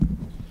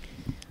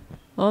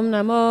Om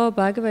Namo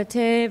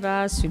Bhagavate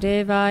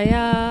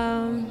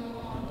Vasudevaya.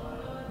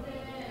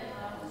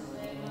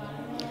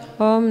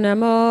 Om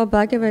Namo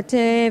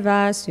Bhagavate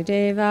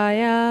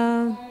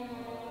Vasudevaya.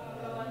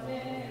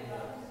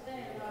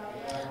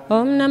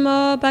 Om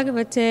Namo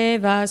Bhagavate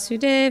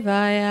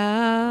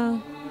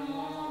Vasudevaya.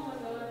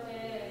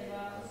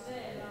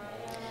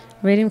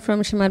 Reading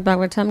from Srimad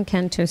Bhagavatam,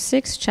 Canto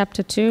 6,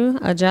 Chapter 2,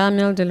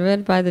 Ajamil,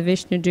 delivered by the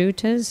Vishnu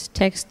Dutas,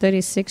 text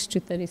 36 to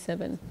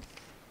 37.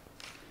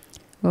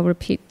 We'll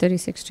repeat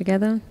 36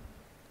 together.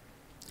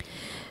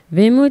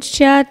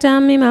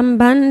 Vimuchyatam imam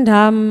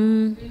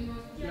bandham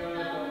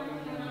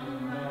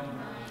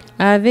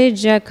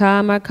avidya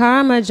kama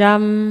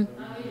karmajam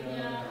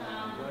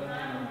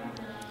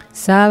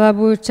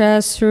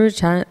savabhuta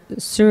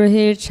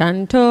surhir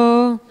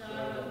chanto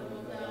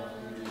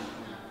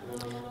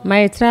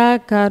maitra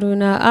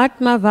karuna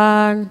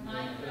atmavan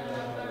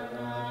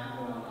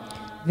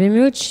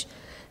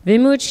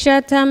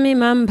vimuchyatam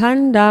imam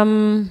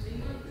bandham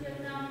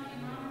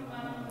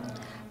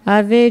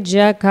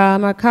avidya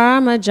kama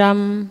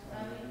karmajam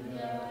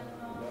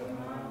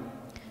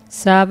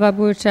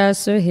savabhuta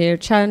suhir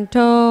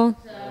chanto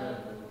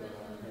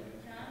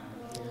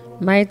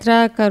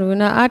maitra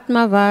karuna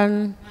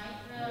atmavan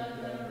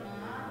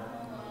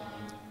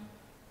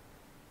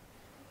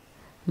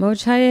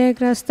mochaye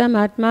grastam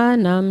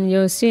atmanam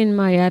yosin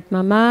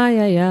mayatma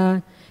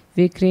mayaya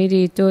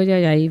vikridito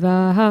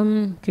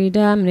yayaivaham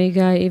kridam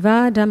mriga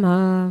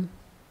ivadama.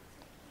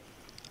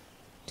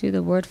 Do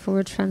the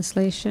word-for-word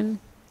translation.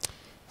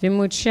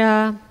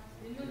 Vimuchya,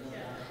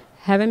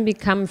 having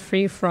become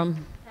free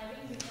from.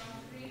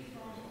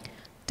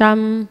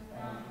 Tam,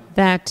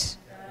 that.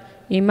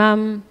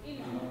 Imam,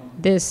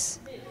 this.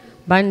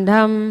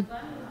 Bandham,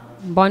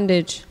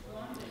 bondage.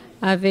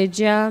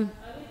 Avidya,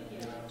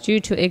 due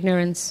to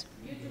ignorance.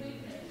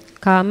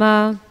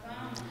 Kama,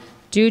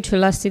 due to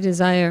lusty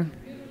desire.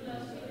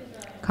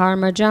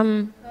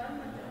 Karmajam,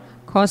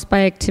 caused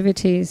by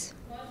activities.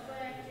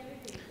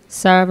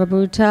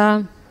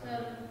 Sarvabhuta,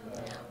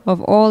 of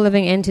all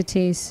living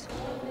entities.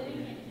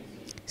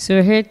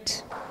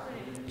 Suhrit,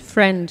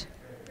 friend.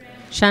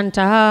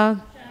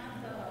 Shantaha,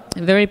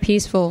 very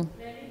peaceful.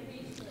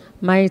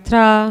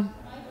 Maitra,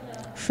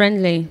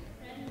 friendly.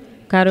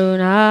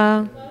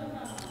 Karuna,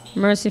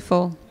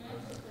 merciful.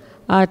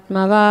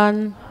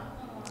 Atmavan,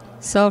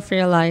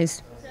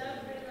 self-realized.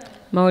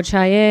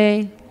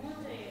 Mochaye,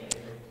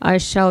 I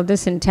shall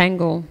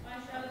disentangle.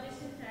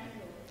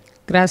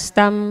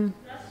 Grastam,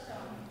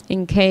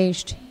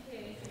 encaged.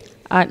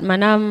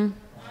 Atmanam,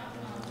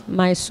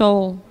 my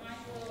soul.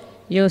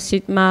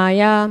 Yosit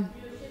Maya,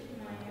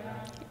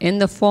 in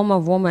the form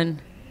of woman.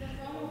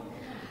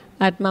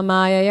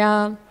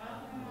 Atmamayaya,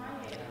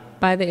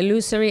 by the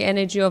illusory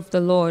energy of the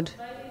Lord.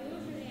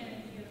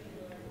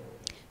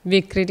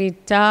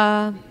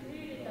 Vikridita,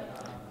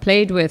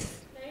 played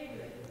with.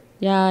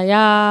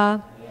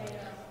 Yaya,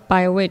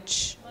 by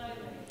which.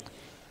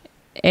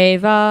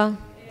 Eva,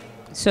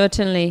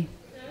 certainly.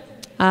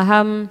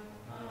 Aham,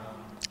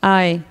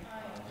 I.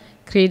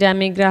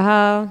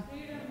 Kridamigraha,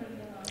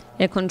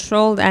 a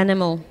controlled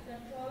animal.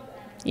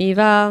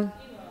 Eva,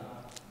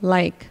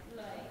 like.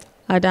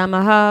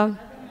 Adamaha,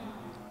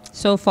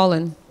 so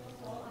fallen.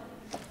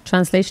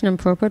 Translation and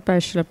purport by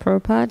Srila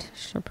Prabhupada.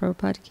 Srila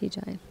Prabhupada Ki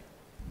Jai.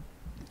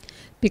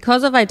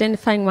 Because of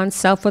identifying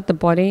oneself with the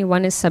body,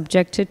 one is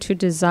subjected to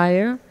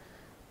desire.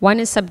 One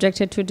is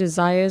subjected to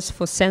desires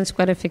for sense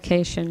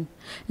gratification,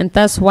 and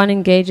thus one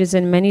engages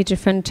in many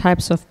different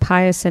types of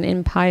pious and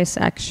impious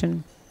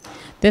action.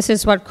 This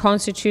is what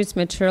constitutes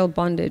material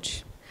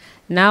bondage.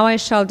 Now I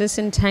shall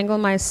disentangle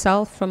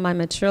myself from my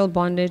material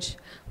bondage,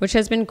 which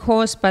has been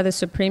caused by the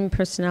Supreme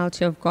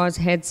Personality of God's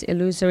Head's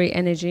illusory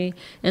energy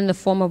in the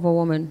form of a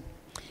woman.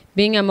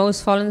 Being a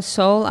most fallen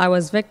soul, I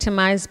was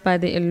victimized by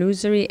the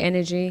illusory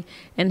energy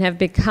and have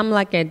become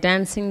like a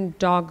dancing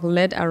dog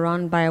led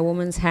around by a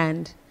woman's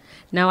hand.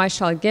 Now I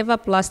shall give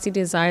up lusty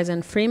desires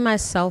and free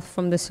myself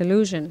from this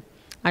illusion.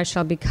 I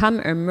shall become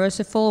a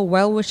merciful,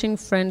 well-wishing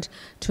friend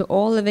to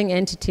all living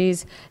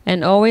entities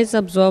and always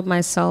absorb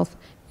myself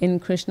in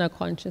Krishna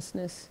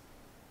consciousness.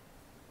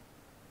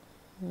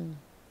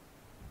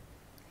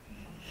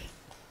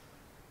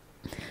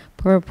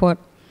 Purport.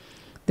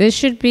 This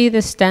should be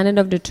the standard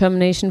of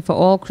determination for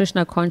all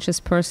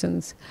Krishna-conscious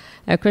persons.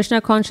 A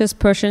Krishna-conscious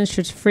person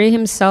should free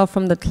himself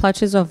from the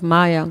clutches of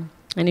Maya,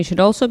 and he should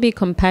also be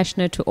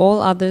compassionate to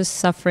all others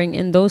suffering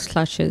in those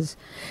clutches.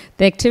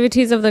 The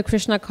activities of the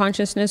Krishna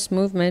consciousness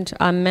movement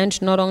are meant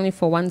not only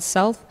for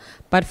oneself,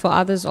 but for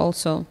others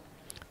also.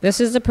 This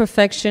is the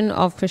perfection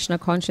of Krishna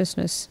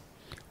consciousness.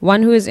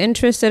 One who is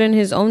interested in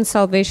his own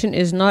salvation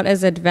is not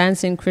as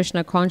advanced in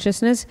Krishna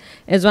consciousness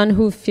as one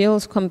who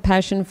feels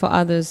compassion for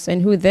others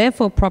and who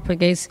therefore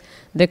propagates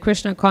the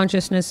Krishna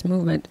consciousness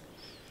movement.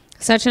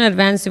 Such an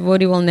advanced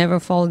devotee will never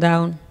fall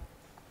down,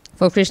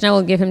 for Krishna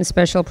will give him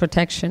special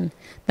protection.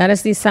 That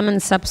is the sum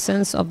and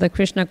substance of the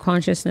Krishna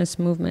consciousness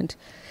movement.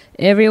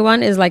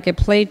 Everyone is like a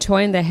play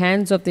toy in the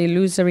hands of the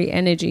illusory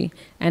energy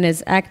and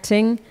is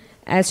acting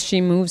as she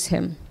moves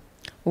him.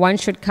 One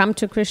should come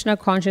to Krishna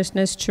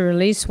consciousness to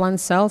release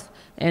oneself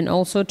and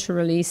also to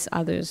release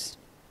others.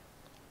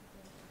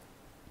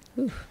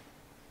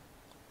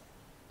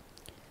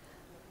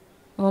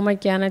 Om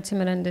Jnana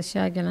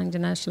Timirandasya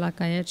Gyananjana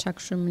Shalakaya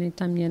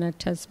Chakshurmilitam Yena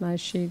Tasmai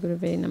Shri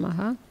Gurave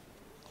Namaha.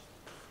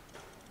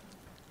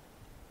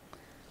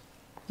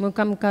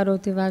 Mukam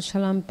Karoti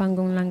Vachalam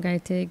Pangung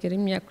Langaite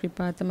Girim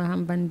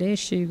Yakripatamaham Bande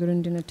Shri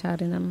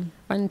Gurundinatarinam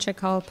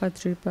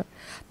Panchakalpatripa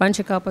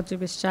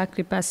Panchakalpatripischa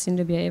Kripa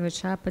Sindhubhya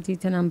Evacha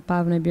Patitanam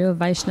Pavnabhyo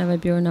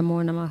Vaishnavabhyo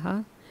Namo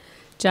Namaha.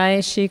 Jai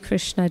Shri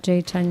Krishna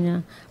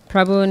Chaitanya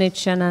Prabhu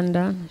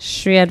Nityananda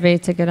Shri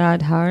Advaita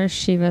Gadadhar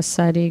Shiva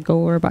Sari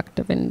Gaur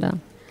Bhaktavinda.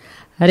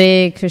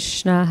 Hare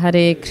Krishna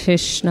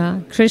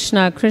Krishna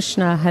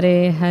Krishna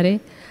Hare Hare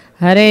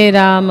Hare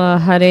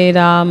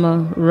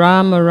Rama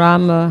Rama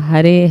Rama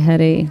Hare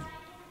Hare.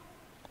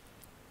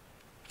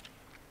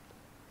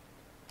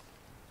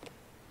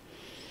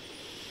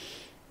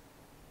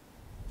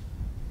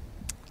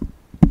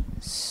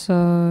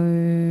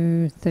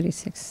 So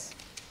 36.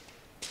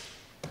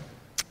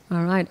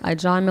 All right,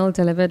 Ajamil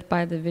delivered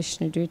by the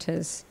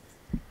Vishnudutas.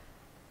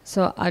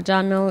 So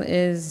Ajamil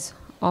is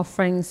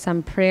offering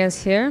some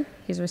prayers here.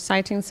 He's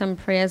reciting some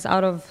prayers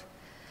out of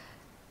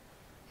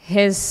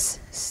his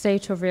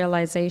state of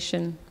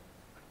realization.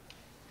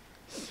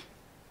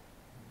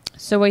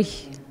 So we...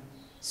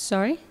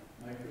 Sorry?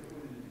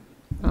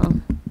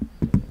 Oh.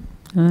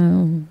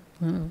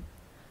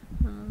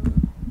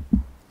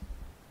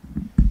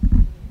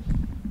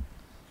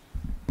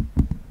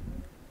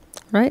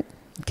 Right?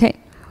 Okay.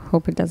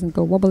 Hope it doesn't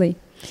go wobbly.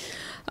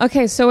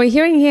 Okay, so we're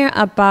hearing here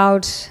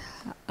about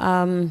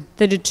the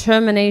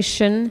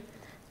determination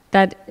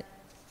that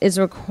is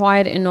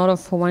required in order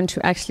for one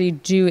to actually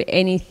do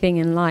anything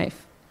in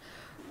life.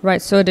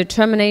 Right, so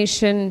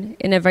determination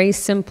in a very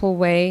simple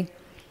way,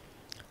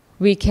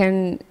 we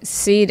can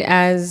see it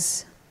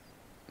as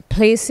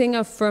placing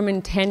a firm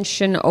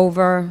intention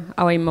over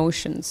our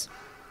emotions.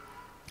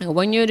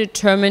 When you're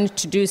determined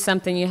to do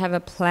something, you have a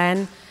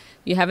plan,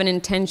 you have an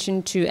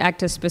intention to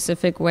act a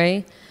specific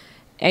way,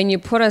 and you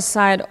put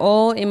aside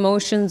all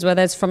emotions,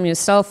 whether it's from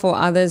yourself or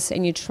others,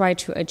 and you try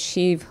to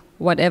achieve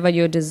whatever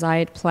your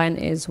desired plan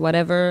is,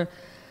 whatever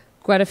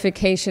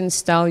gratification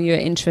style you're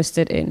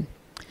interested in.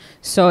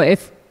 So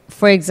if,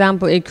 for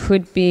example, it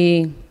could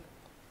be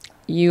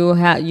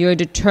you're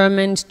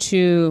determined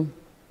to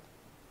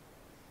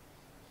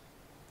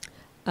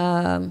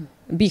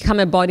become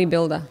a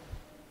bodybuilder,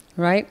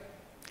 right?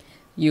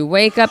 You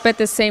wake up at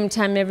the same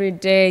time every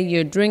day,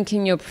 you're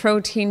drinking your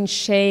protein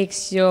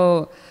shakes,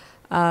 your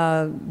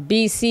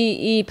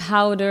BCE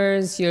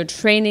powders, you're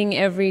training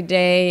every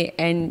day,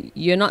 and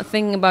you're not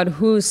thinking about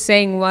who's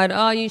saying what,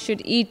 oh, you should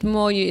eat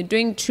more, you're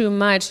doing too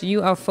much.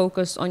 You are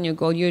focused on your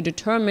goal. You're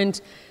determined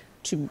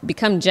to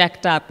become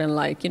jacked up and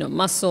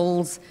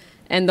muscles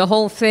and the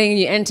whole thing.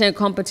 You enter a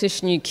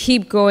competition, you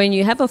keep going,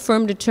 you have a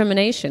firm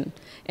determination,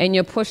 and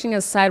you're pushing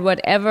aside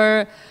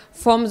whatever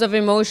forms of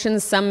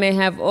emotions some may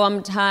have. Oh,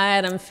 I'm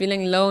tired, I'm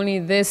feeling lonely,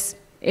 this,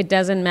 it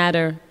doesn't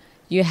matter.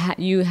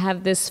 You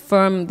have this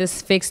firm,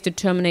 this fixed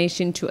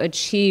determination to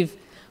achieve,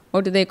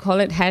 what do they call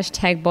it,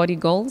 hashtag body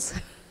goals?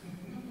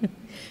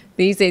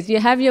 These days, you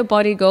have your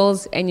body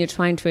goals and you're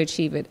trying to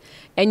achieve it.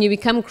 And you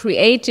become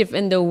creative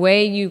in the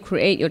way you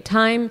create your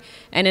time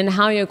and in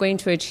how you're going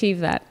to achieve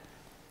that.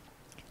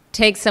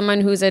 Take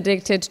someone who's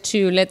addicted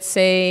to, let's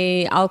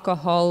say,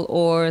 alcohol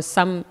or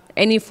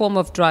any form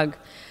of drug.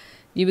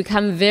 You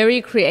become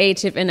very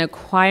creative in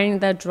acquiring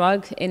that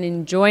drug, in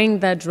enjoying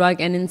that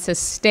drug, and in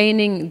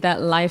sustaining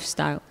that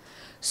lifestyle.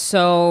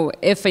 So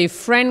if a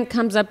friend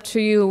comes up to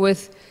you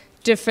with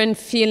different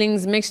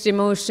feelings, mixed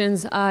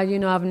emotions,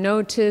 I've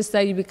noticed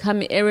that you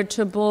become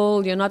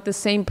irritable, you're not the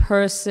same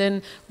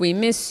person, we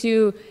miss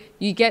you.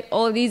 You get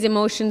all these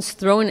emotions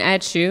thrown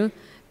at you,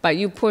 but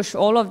you push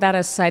all of that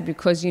aside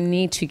because you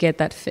need to get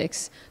that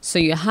fix. So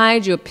you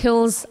hide your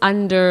pills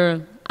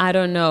under,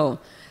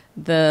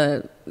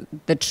 the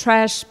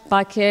trash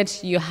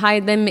bucket, you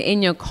hide them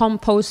in your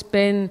compost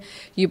bin,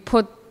 you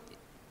put,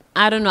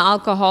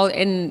 alcohol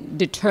in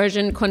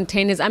detergent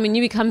containers.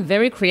 You become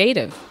very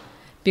creative.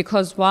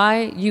 Because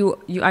why? You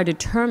are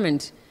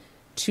determined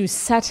to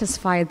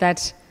satisfy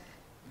that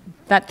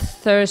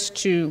thirst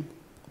to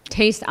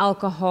taste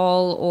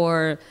alcohol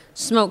or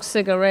smoke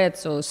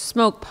cigarettes or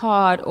smoke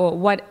pot or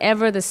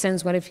whatever the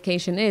sense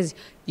gratification is.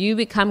 You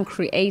become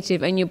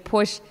creative and you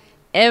push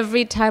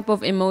every type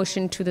of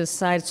emotion to the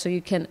side so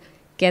you can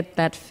get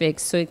that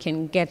fix, so you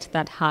can get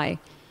that high.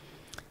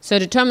 So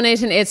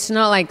determination, it's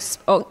not like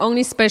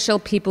only special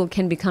people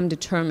can become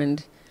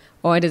determined,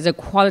 or it is a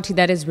quality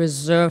that is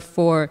reserved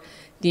for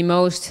the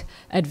most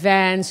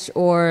advanced,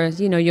 or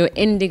your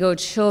indigo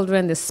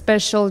children, the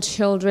special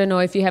children,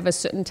 or if you have a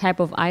certain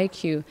type of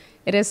IQ.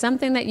 It is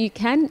something that you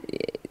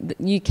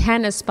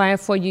can aspire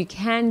for, you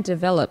can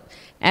develop.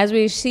 As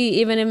we see,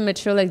 even in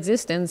material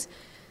existence,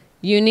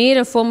 you need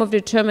a form of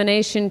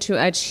determination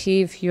to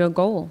achieve your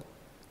goal.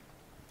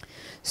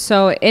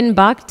 So in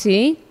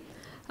Bhakti,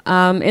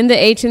 in the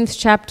 18th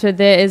chapter,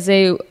 there is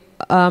a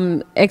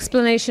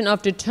explanation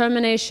of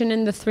determination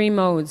in the three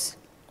modes.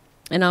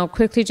 And I'll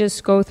quickly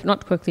just go through,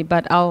 not quickly,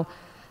 but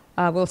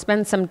we'll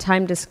spend some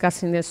time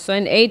discussing this. So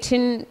in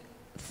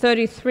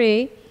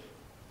 1833,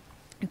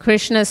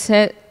 Krishna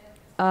said,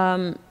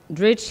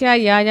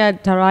 Drishya yaya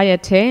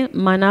dharayate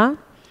mana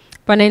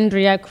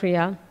panendriya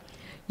kriya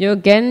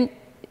yogena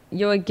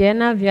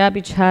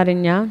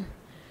vyabhicharinya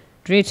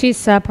drichi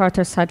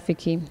saparta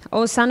sattviki.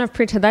 O son of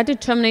Pritha, that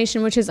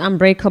determination which is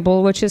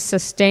unbreakable, which is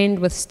sustained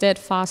with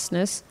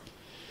steadfastness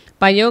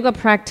by yoga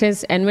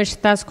practice and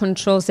which thus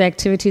controls the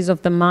activities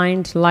of the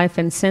mind, life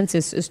and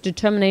senses, is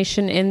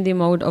determination in the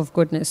mode of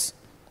goodness.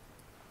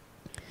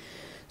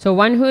 So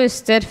one who is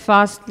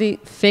steadfastly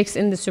fixed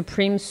in the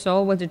Supreme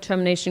Soul with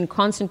determination,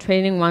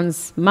 concentrating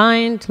one's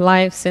mind,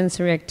 life,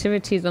 sensory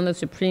activities on the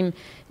Supreme,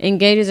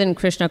 engages in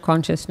Krishna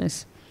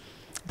consciousness.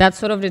 That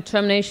sort of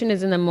determination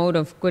is in the mode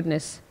of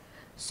goodness.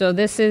 So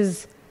this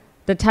is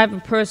the type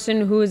of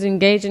person who is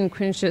engaged in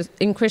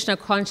Krishna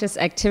conscious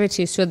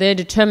activities. So their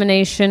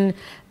determination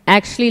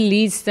actually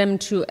leads them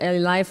to a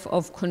life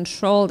of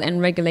controlled and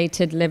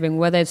regulated living,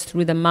 whether it's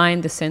through the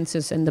mind, the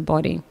senses, and the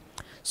body.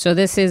 So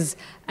this is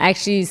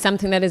actually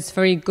something that is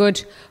very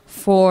good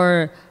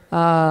for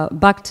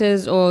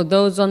bhaktas or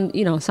those on,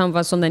 some of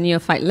us on the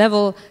neophyte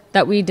level,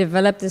 that we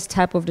develop this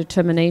type of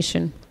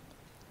determination.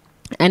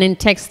 And in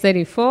text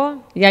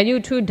 34,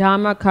 Yayutu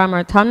dharma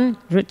karmartan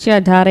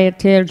ritya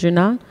dharayate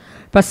arjuna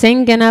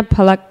prasengena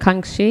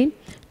palakankshi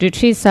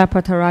drichi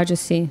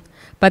sapatarajasi.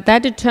 But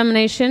that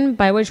determination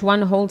by which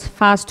one holds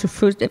fast to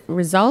fruit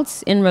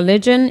results in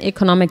religion,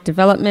 economic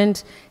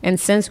development, and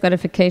sense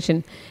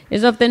gratification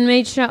is of the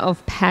nature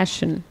of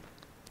passion.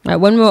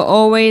 When we're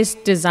always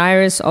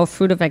desirous of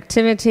fruit of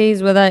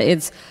activities, whether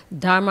it's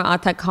dharma,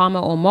 artha,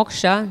 karma, or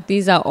moksha,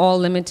 these are all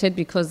limited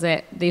because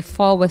they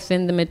fall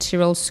within the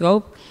material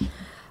scope.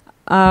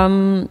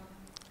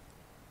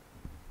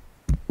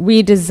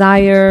 We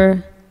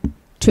desire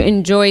to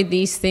enjoy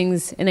these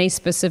things in a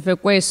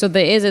specific way. So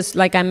there is,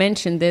 like I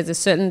mentioned, there's a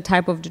certain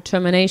type of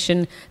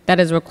determination that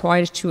is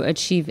required to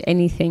achieve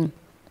anything.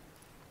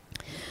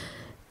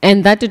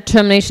 And that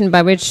determination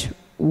by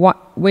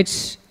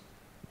which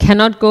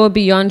cannot go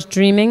beyond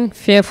dreaming,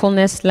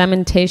 fearfulness,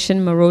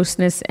 lamentation,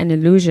 moroseness, and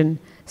illusion.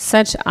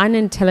 Such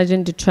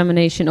unintelligent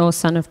determination, O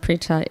son of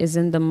Pritha, is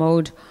in the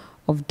mode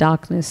of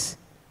darkness.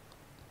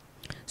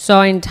 So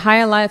our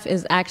entire life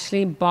is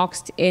actually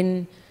boxed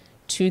in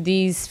to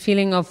these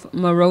feeling of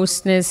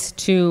moroseness,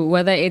 to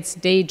whether it's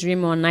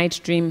daydream or night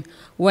dream.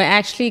 We're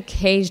actually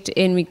caged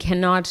in. We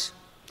cannot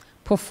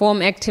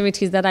perform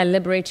activities that are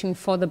liberating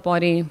for the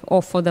body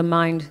or for the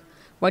mind.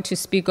 What you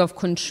speak of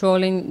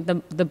controlling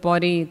the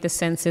body, the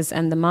senses,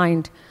 and the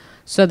mind.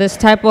 So this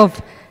type of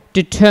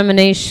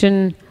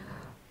determination,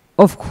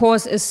 of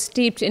course, is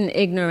steeped in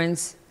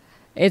ignorance.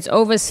 It's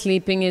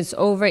oversleeping, it's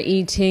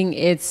overeating,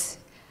 it's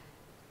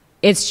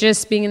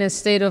just being in a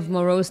state of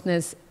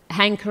moroseness.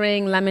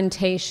 Hankering,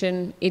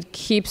 lamentation, it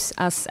keeps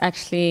us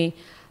actually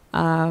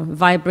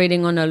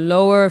vibrating on a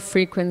lower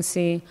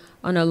frequency,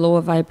 on a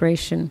lower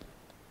vibration.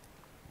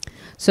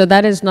 So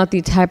that is not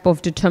the type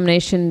of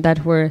determination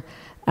that we're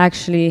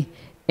actually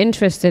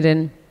interested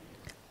in.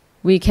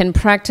 We can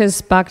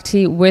practice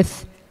bhakti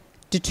with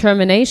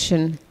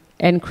determination,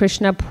 and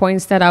Krishna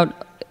points that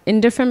out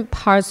in different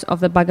parts of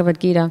the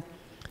Bhagavad Gita.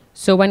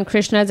 So when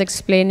Krishna is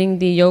explaining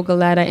the Yoga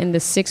Ladder in the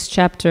 6th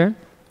chapter,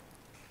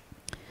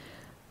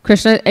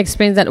 Krishna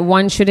explains that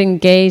one should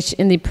engage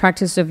in the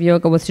practice of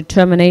yoga with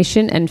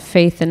determination and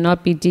faith and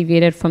not be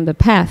deviated from the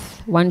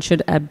path. One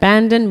should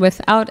abandon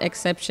without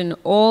exception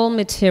all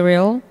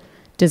material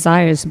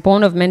desires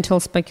born of mental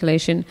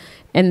speculation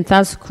and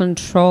thus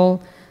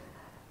control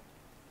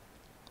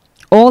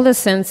all the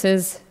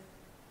senses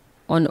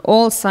on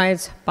all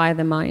sides by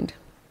the mind.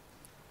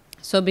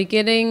 So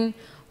beginning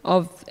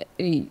of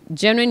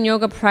genuine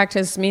yoga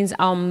practice means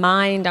our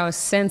mind, our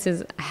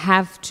senses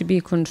have to be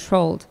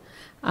controlled.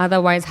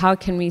 Otherwise, how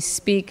can we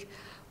speak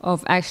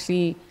of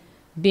actually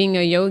being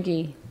a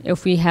yogi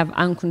if we have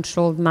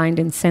uncontrolled mind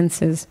and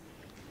senses?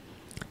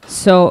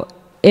 So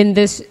in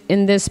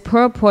this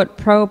purport,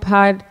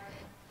 Prabhupada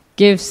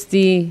gives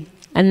the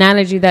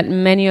analogy that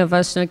many of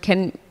us know.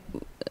 Can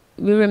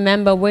we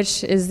remember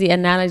which is the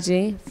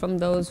analogy from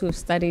those who have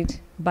studied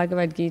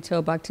Bhagavad Gita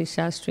or Bhakti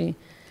Shastri?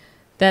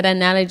 That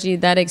analogy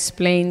that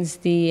explains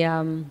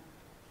the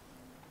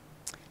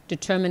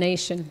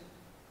determination.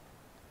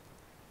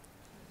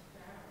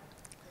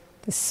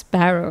 The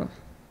sparrow.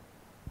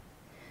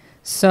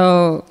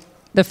 So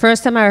the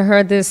first time I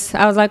heard this,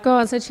 I was like, oh,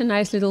 it's such a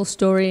nice little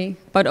story.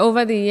 But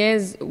over the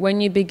years, when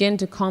you begin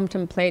to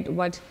contemplate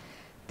what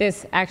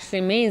this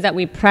actually means, that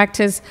we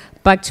practice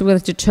bhakti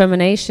with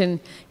determination,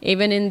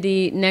 even in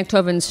the Nectar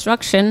of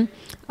Instruction,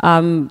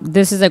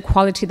 this is a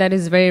quality that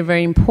is very,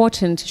 very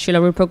important.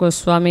 Srila Rupa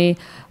Goswami,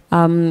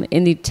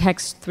 in the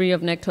text 3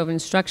 of Nectar of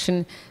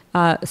Instruction,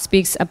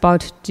 speaks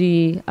about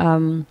the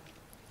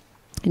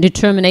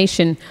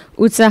determination.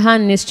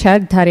 Utsahan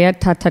nischad dharya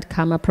tatat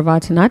kama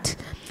pravatanat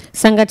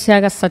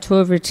sangatyaga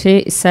sato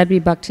vriche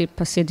sarvi bhakti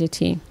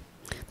pasiditi.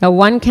 that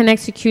one can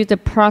execute the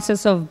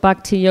process of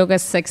bhakti yoga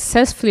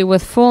successfully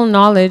with full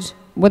knowledge,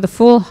 with a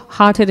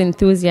full-hearted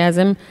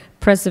enthusiasm,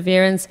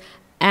 perseverance,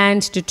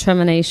 and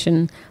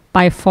determination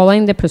by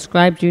following the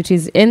prescribed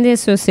duties in the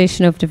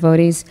association of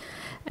devotees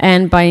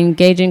and by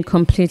engaging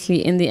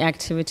completely in the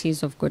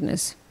activities of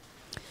goodness.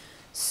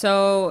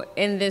 So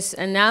in this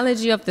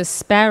analogy of the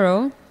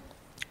sparrow,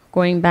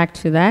 going back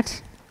to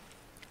that,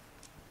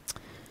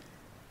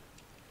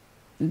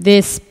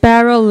 the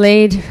sparrow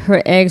laid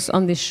her eggs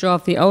on the shore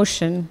of the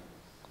ocean,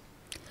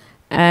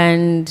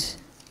 and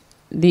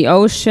the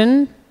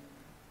ocean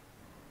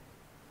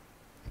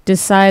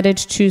decided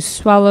to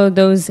swallow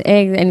those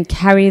eggs and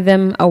carry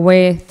them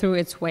away through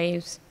its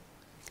waves.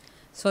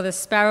 So the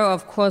sparrow,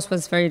 of course,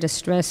 was very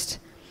distressed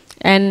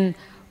and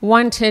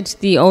wanted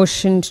the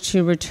ocean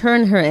to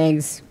return her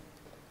eggs.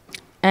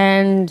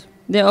 And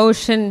the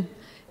ocean,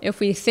 if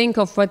we think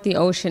of what the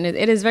ocean is,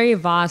 it is very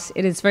vast,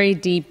 it is very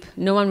deep.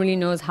 No one really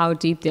knows how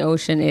deep the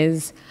ocean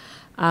is.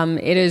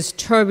 It is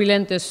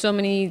turbulent, there's so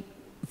many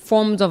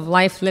forms of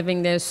life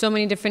living there, so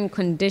many different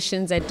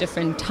conditions at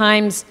different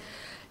times.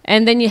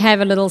 And then you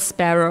have a little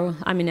sparrow.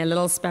 I mean, a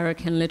little sparrow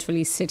can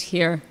literally sit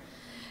here.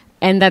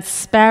 And that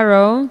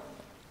sparrow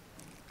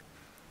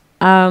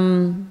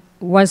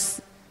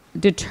was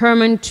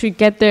determined to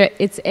get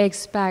its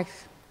eggs back.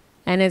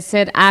 And it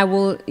said, I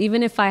will,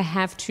 even if I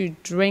have to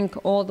drink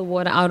all the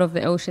water out of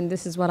the ocean,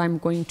 this is what I'm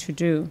going to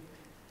do.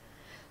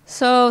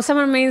 So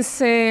someone may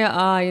say,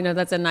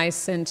 that's a nice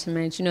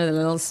sentiment. The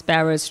little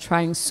sparrow is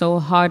trying so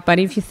hard. But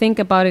if you think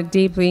about it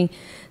deeply,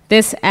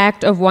 this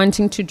act of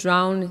wanting to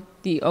drown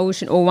the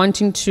ocean or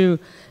wanting to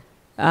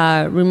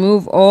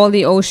remove all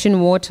the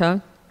ocean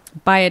water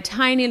by a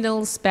tiny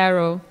little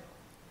sparrow,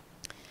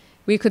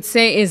 we could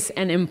say is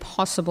an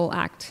impossible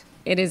act.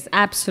 It is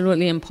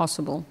absolutely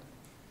impossible.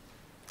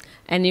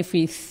 And if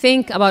we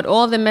think about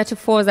all the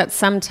metaphors that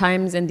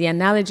sometimes and the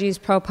analogies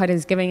Prabhupada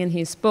is giving in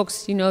his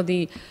books,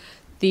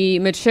 the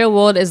material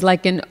world is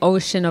like an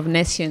ocean of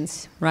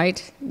nescience,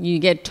 right? You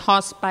get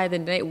tossed by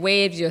the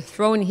waves, you're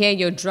thrown here,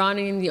 you're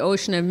drowning in the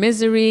ocean of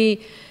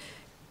misery.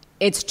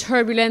 It's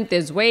turbulent,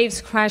 there's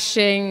waves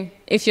crashing.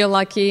 If you're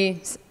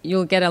lucky,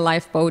 you'll get a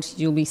lifeboat,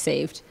 you'll be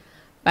saved.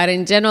 But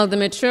in general, the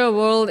material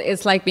world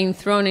is like being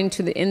thrown in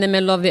the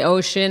middle of the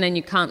ocean and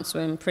you can't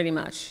swim, pretty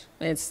much.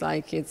 It's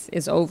like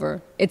it's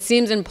over. It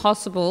seems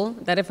impossible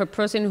that if a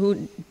person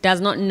who does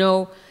not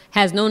know,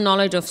 has no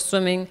knowledge of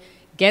swimming,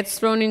 gets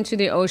thrown into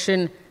the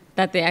ocean,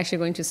 that they're actually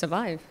going to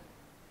survive.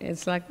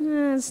 It's like,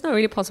 it's not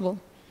really possible.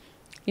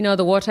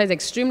 The water is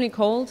extremely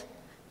cold.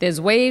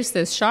 There's waves,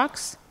 there's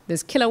sharks,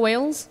 there's killer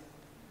whales.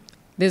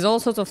 There's all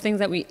sorts of things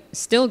that we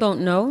still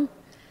don't know.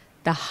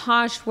 The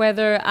harsh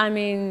weather,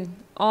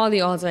 all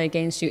the odds are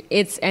against you.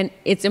 It's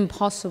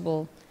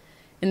impossible.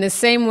 In the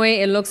same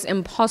way, it looks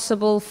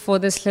impossible for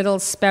this little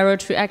sparrow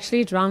to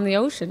actually drown the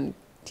ocean,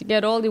 to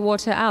get all the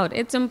water out.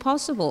 It's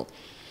impossible.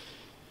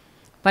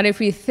 But if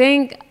we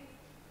think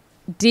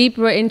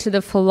deeper into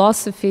the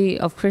philosophy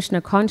of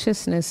Krishna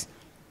consciousness,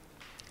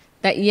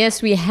 that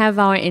yes, we have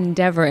our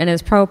endeavor, and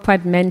as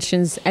Prabhupada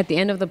mentions at the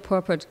end of the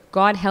purport,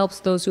 God helps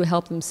those who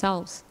help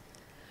themselves.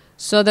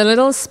 So the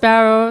little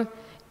sparrow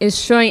is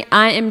showing,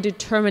 I am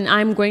determined,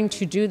 I'm going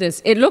to do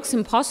this. It looks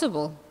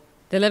impossible.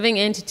 The living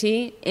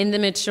entity in the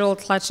material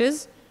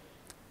clutches,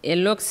 it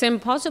looks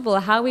impossible.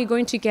 How are we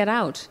going to get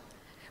out?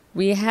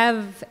 We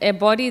have a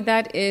body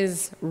that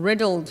is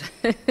riddled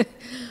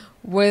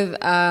with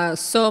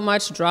so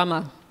much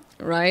drama,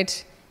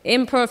 right?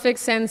 Imperfect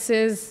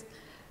senses,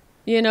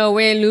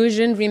 we're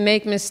illusioned, we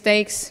make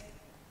mistakes.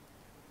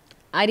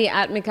 Adi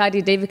Atmika,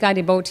 Adi Devika,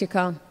 Adi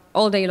Bhautika,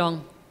 all day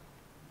long.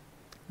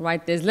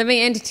 Right? There's living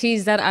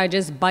entities that are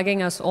just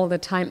bugging us all the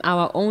time.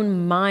 Our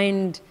own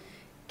mind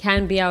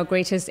can be our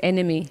greatest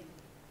enemy.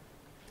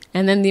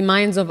 And then the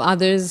minds of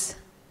others,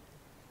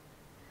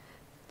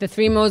 the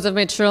three modes of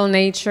material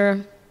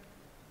nature.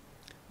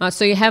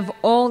 So you have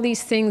all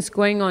these things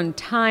going on: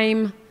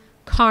 time,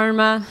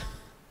 karma,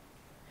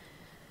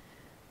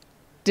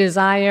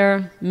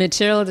 desire,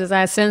 material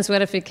desire, sense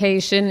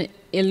gratification,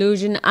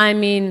 illusion.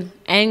 Anger,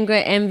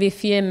 envy,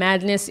 fear,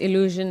 madness,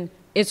 illusion.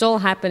 It's all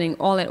happening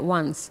all at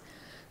once.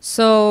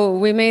 So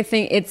we may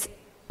think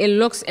it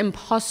looks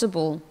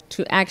impossible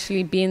to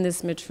actually be in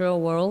this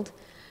material world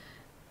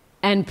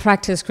and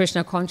practice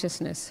Krishna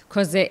consciousness,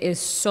 because there is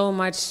so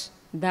much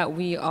that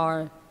we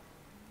are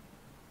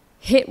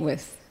hit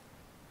with.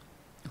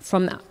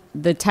 From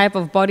the type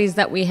of bodies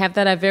that we have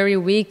that are very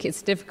weak,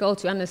 it's difficult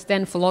to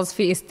understand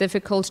philosophy, it's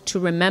difficult to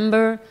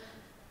remember,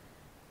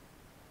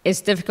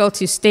 it's difficult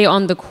to stay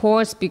on the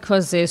course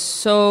because there's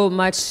so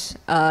much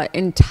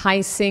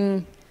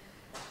enticing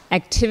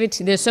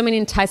activity, there's so many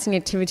enticing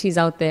activities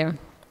out there.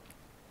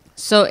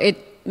 So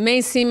it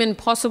may seem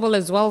impossible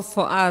as well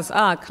for us,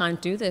 I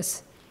can't do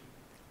this.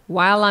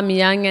 While I'm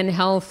young and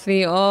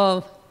healthy,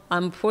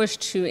 I'm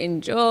pushed to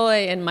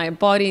enjoy and my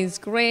body is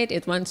great,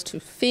 it wants to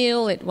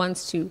feel, it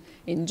wants to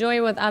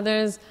enjoy with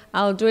others.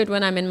 I'll do it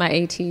when I'm in my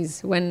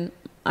 80s, when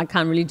I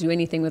can't really do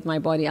anything with my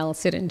body, I'll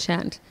sit and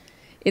chant.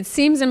 It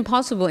seems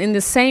impossible in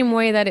the same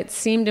way that it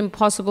seemed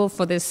impossible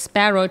for this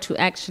sparrow to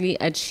actually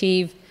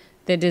achieve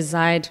the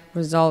desired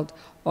result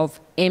of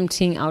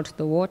emptying out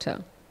the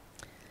water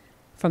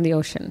from the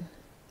ocean.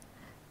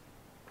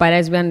 But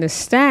as we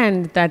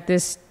understand that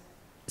this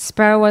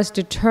sparrow was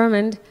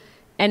determined,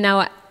 and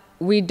now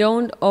we're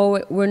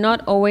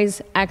not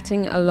always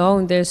acting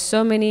alone. There's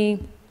so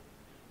many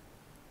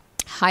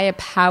higher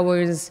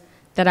powers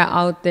that are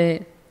out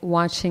there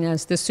watching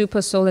us. The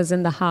super soul is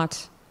in the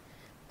heart.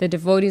 The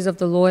devotees of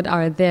the Lord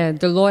are there.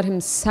 The Lord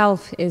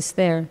himself is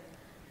there.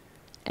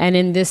 And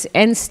in this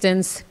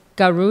instance,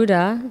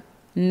 Garuda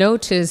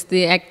noticed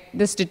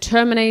this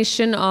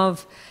determination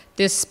of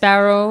this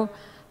sparrow.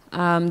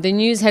 The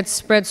news had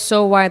spread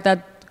so wide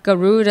that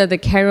Garuda, the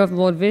carrier of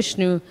Lord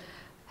Vishnu,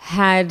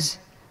 had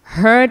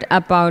heard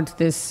about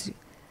this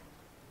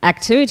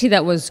activity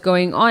that was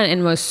going on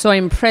and was so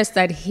impressed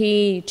that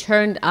he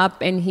turned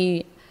up and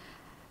he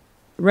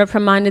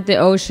reprimanded the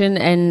ocean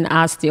and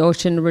asked the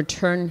ocean to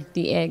return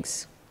the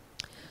eggs.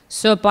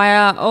 So by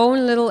our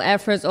own little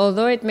efforts,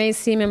 although it may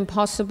seem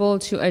impossible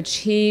to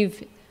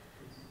achieve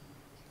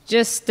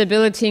just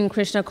stability in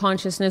Krishna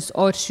consciousness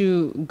or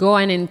to go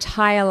an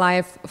entire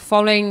life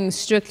following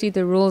strictly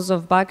the rules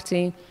of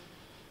bhakti,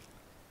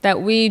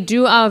 that we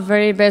do our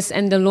very best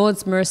and the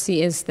Lord's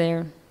mercy is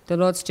there. The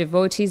Lord's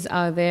devotees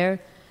are there.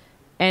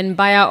 And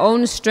by our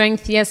own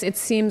strength, yes, it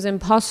seems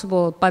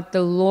impossible, but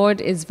the Lord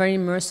is very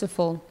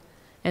merciful.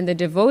 And the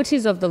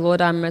devotees of the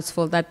Lord are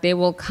merciful, that they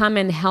will come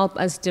and help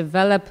us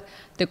develop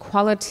the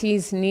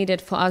qualities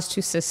needed for us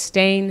to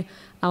sustain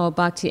our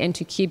bhakti and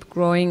to keep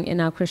growing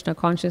in our Krishna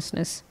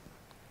consciousness.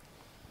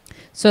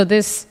 So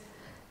this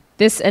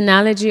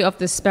analogy of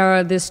the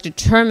sparrow, this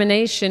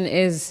determination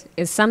is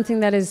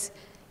something that is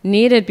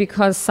needed,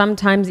 because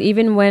sometimes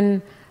even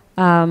when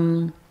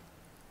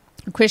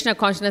Krishna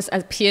consciousness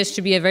appears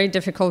to be a very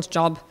difficult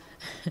job,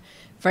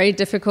 very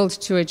difficult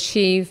to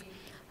achieve,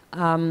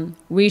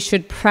 we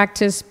should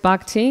practice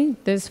bhakti.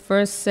 This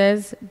verse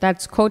says,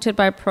 that's quoted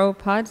by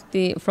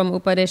Prabhupada from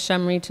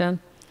Upadeshamrita,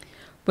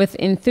 with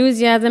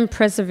enthusiasm,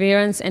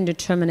 perseverance, and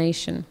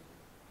determination.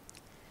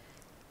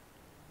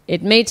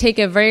 It may take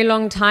a very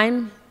long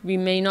time. We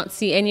may not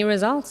see any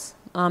results.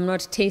 I'm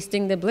not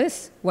tasting the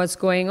bliss. What's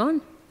going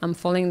on? I'm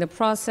following the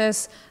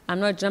process. I'm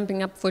not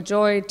jumping up for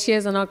joy.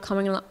 Tears are not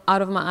coming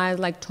out of my eyes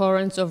like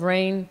torrents of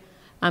rain.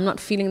 I'm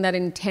not feeling that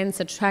intense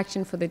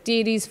attraction for the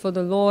deities, for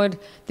the Lord.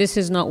 This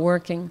is not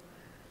working.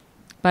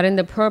 But in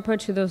the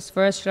purport to this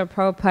verse, Srila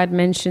Prabhupada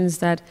mentions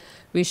that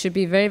we should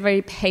be very,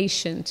 very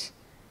patient,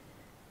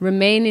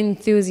 remain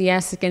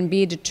enthusiastic, and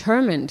be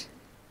determined.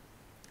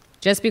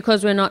 Just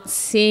because we're not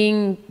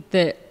seeing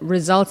the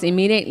results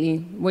immediately,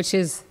 which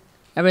is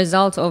a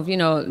result of,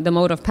 the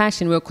mode of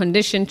passion, we're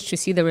conditioned to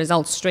see the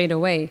results straight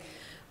away.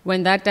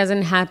 When that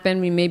doesn't happen,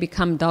 we may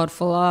become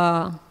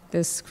doubtful,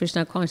 this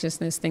Krishna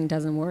consciousness thing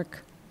doesn't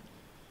work.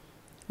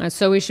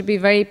 So we should be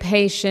very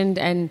patient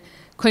and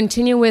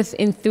continue with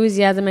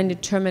enthusiasm and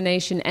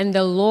determination. And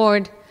the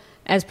Lord,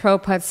 as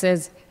Prabhupada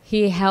says,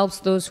 He helps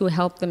those who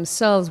help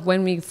themselves.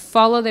 When we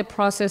follow the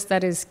process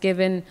that is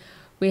given,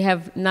 we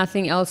have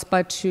nothing else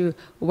but to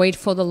wait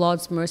for the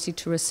Lord's mercy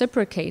to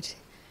reciprocate.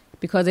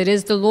 Because it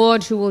is the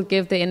Lord who will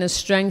give the inner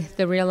strength,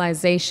 the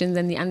realizations,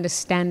 and the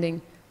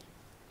understanding.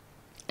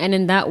 And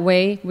in that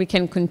way, we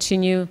can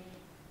continue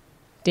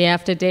day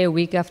after day,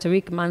 week after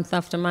week, month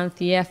after month,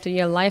 year after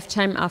year,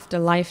 lifetime after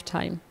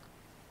lifetime.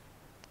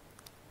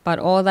 But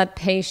all that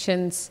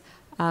patience,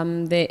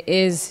 there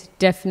is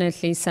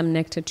definitely some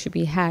nectar to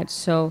be had.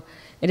 So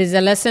it is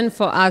a lesson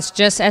for us,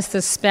 just as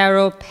the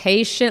sparrow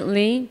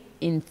patiently,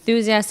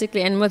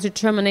 enthusiastically, and with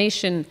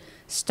determination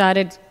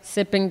started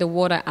sipping the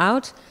water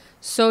out,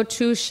 so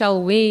too shall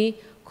we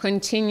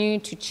continue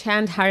to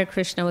chant Hare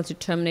Krishna with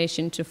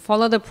determination, to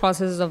follow the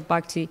processes of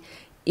bhakti,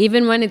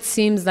 even when it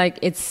seems like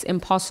it's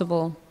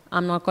impossible.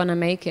 I'm not going to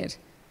make it.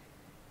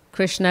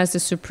 Krishna is the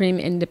supreme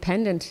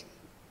independent.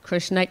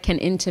 Krishna can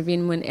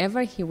intervene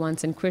whenever he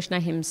wants, and Krishna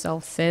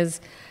himself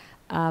says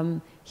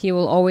he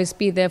will always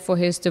be there for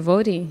his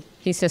devotee.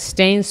 He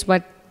sustains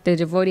what the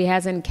devotee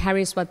has and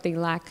carries what they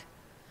lack.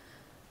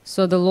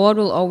 So the Lord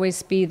will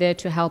always be there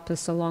to help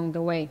us along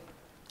the way.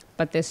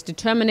 But this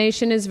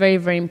determination is very,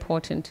 very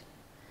important.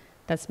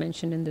 That's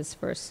mentioned in this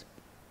verse.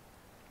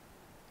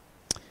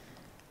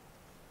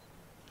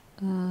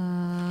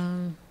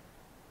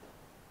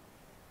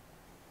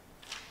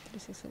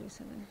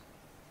 36:37.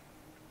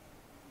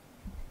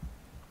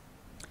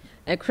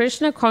 A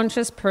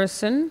Krishna-conscious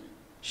person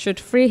should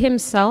free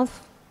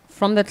himself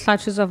from the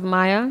clutches of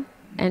Maya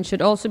and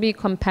should also be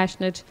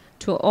compassionate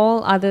to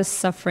all others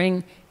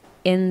suffering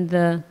in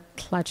the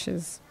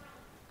clutches.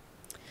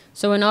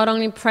 So we're not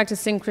only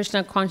practicing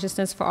Krishna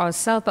consciousness for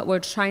ourselves, but we're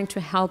trying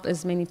to help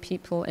as many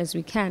people as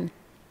we can.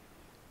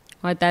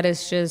 Right? That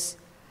is just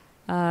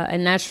a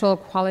natural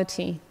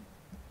quality,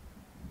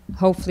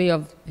 hopefully,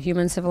 of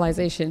human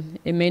civilization.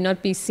 It may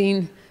not be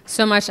seen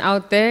so much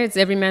out there. It's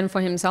every man for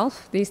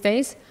himself these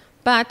days.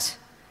 But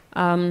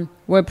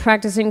we're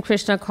practicing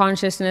Krishna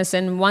consciousness,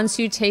 and once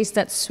you taste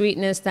that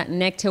sweetness, that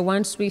nectar,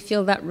 once we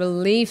feel that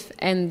relief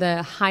and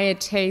the higher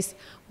taste,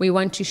 we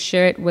want to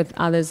share it with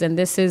others. And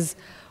this is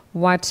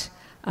what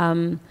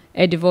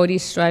a devotee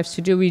strives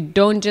to do. We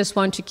don't just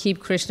want to keep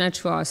Krishna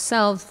to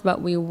ourselves,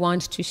 but we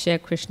want to share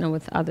Krishna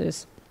with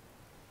others.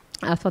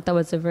 I thought that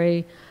was a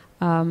very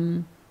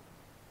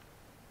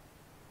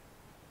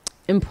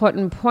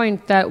important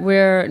point, that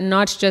we're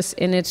not just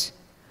in it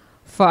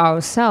for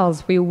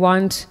ourselves. We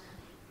want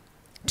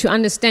to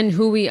understand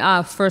who we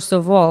are, first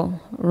of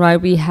all, right?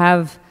 We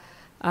have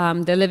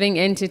the living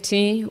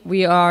entity.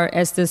 We are,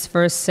 as this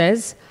verse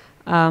says,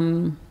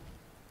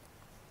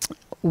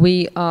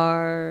 we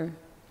are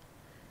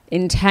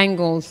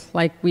entangled,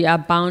 like we are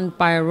bound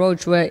by a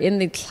rope. We're in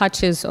the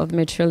clutches of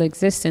material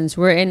existence.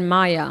 We're in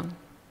Maya,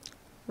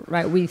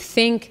 right? We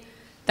think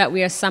that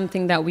we are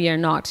something that we are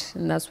not.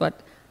 And that's what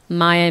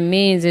Maya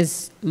means,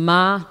 is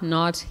ma,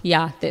 not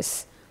ya,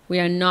 this. We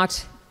are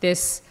not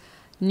this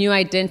new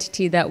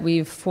identity that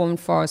we've formed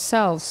for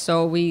ourselves.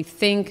 So we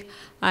think,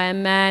 I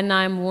am man,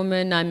 I'm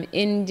woman, I'm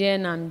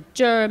Indian, I'm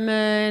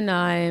German,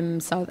 I'm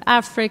South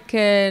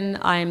African,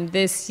 I'm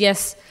this.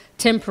 Yes,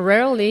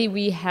 temporarily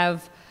we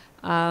have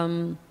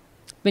been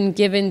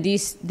given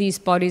these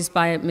bodies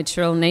by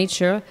material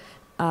nature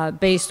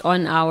based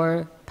on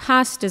our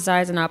past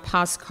desires and our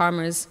past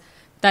karmas.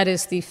 That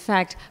is the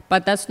fact,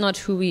 but that's not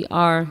who we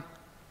are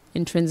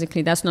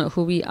intrinsically. That's not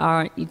who we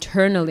are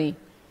eternally.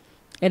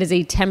 It is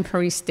a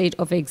temporary state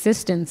of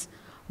existence.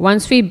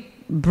 Once we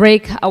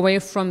break away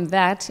from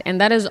that, and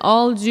that is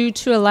all due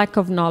to a lack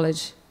of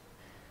knowledge,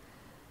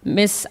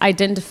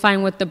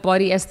 misidentifying with the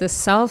body as the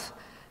self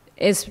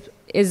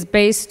is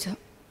based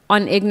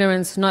on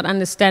ignorance, not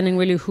understanding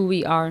really who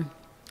we are,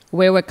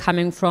 where we're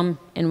coming from,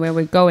 and where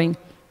we're going.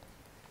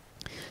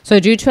 So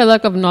due to a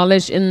lack of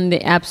knowledge in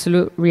the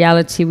absolute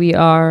reality, we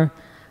are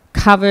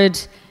covered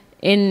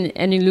in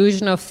an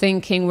illusion of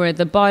thinking we're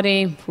the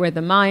body, we're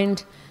the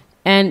mind,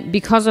 and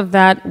because of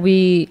that,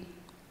 we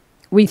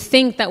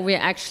think that we're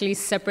actually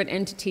separate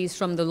entities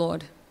from the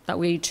Lord, that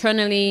we're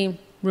eternally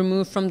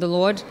removed from the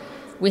Lord.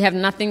 We have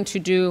nothing to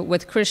do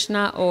with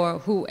Krishna or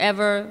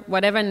whoever,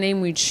 whatever name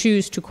we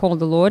choose to call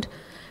the Lord.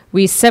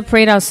 We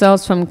separate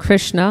ourselves from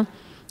Krishna,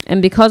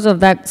 and because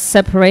of that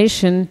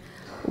separation,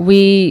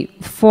 we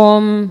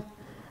form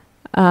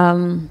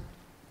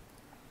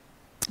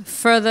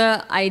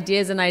further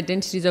ideas and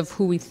identities of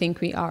who we think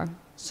we are.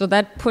 So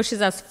that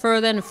pushes us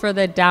further and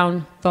further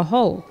down the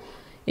hole.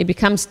 It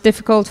becomes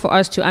difficult for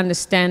us to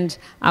understand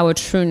our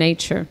true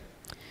nature.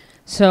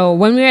 So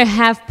when we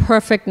have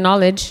perfect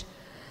knowledge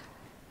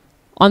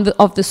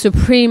of the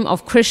Supreme,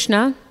 of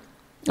Krishna,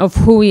 of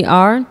who we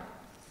are,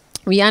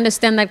 we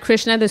understand that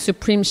Krishna is the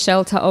supreme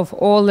shelter of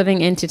all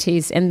living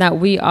entities, and that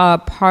we are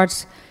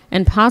part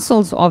and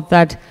parcels of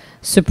that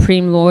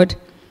Supreme Lord,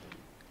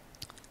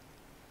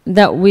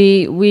 that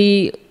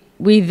we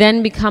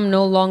then become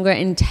no longer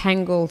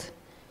entangled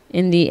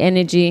in the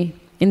energy,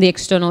 in the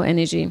external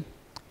energy.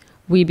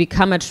 We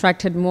become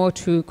attracted more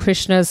to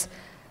Krishna's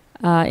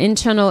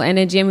internal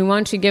energy, and we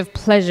want to give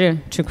pleasure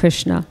to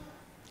Krishna.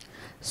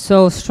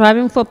 So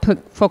striving for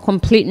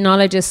complete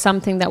knowledge is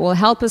something that will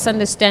help us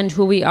understand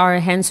who we are.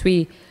 Hence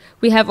we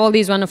have all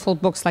these wonderful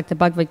books like the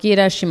Bhagavad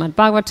Gita, Srimad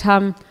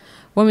Bhagavatam.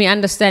 When we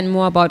understand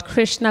more about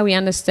Krishna, we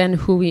understand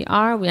who we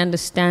are, we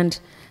understand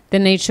the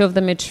nature of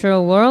the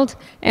material world,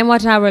 and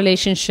what our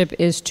relationship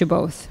is to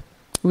both.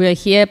 We are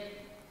here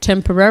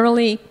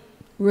temporarily,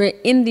 we're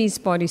in these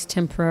bodies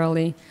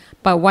temporarily,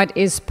 but what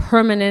is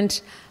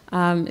permanent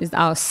is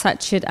our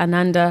Satchit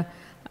Ananda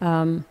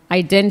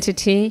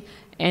identity,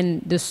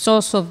 and the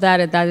source of that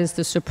is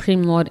the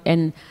Supreme Lord,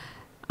 and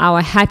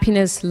our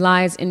happiness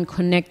lies in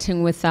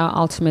connecting with our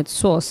ultimate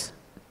source,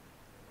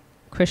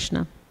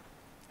 Krishna.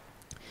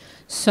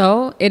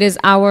 So it is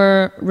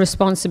our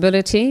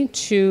responsibility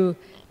to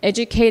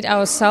educate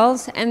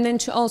ourselves and then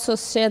to also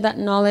share that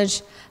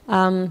knowledge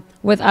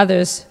with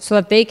others so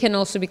that they can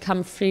also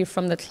become free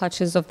from the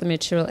clutches of the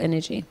material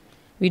energy.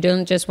 We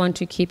don't just want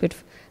to keep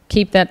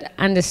that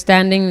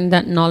understanding,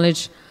 that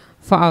knowledge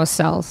for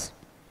ourselves.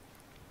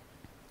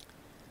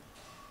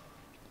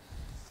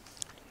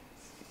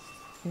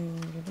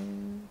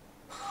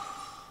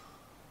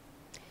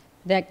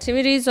 The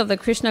activities of the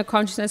Krishna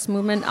consciousness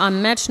movement are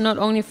meant not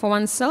only for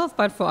oneself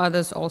but for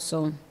others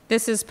also.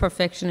 This is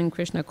perfection in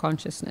Krishna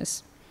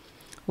consciousness.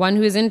 One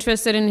who is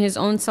interested in his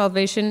own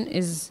salvation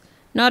is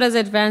not as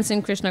advanced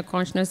in Krishna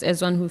consciousness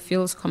as one who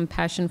feels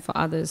compassion for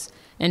others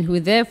and who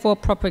therefore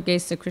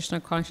propagates the Krishna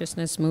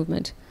consciousness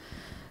movement.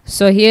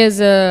 So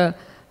here's a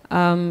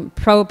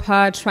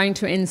Prabhupada trying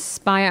to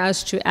inspire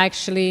us to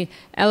actually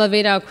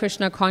elevate our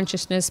Krishna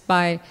consciousness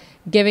by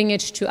giving it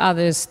to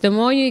others. The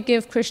more you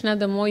give Krishna,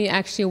 the more you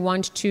actually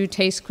want to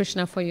taste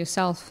Krishna for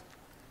yourself.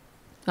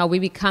 We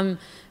become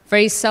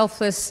very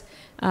selfless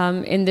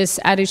in this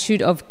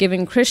attitude of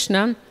giving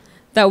Krishna,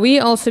 that we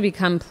also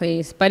become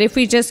pleased. But if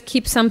we just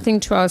keep something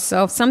to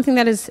ourselves, something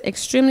that is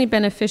extremely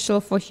beneficial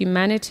for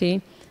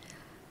humanity,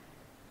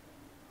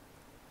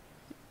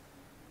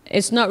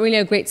 it's not really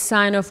a great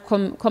sign of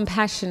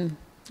compassion.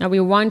 And we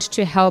want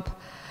to help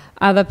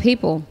other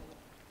people.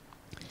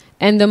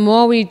 And the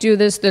more we do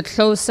this, the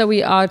closer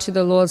we are to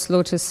the Lord's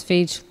lotus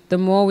feet, the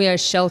more we are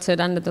sheltered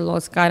under the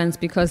Lord's guidance,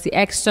 because the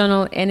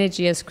external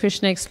energy, as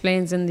Krishna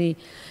explains in the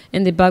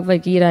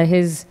Bhagavad Gita,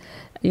 his,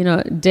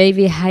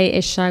 Devi hai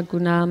esha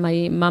guna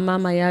mai mama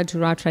maya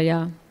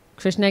duratraya.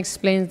 Krishna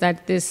explains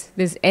that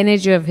this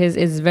energy of his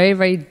is very,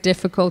 very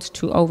difficult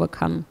to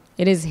overcome.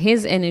 It is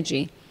his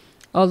energy.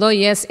 Although,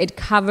 yes, it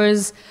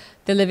covers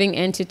the living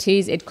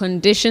entities, it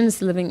conditions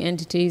the living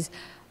entities.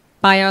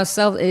 By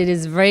ourselves, it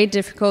is very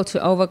difficult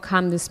to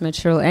overcome this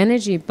material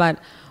energy. But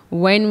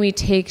when we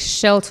take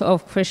shelter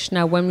of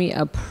Krishna, when we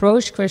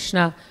approach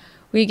Krishna,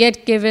 we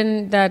get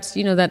given that,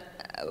 that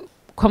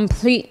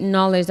complete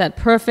knowledge, that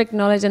perfect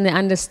knowledge and the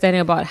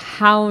understanding about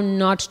how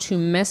not to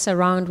mess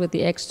around with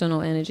the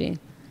external energy.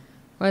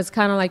 Where it's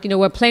kind of like,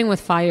 we're playing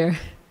with fire.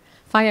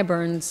 Fire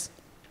burns.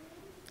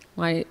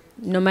 Right?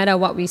 No matter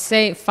what we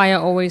say, fire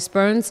always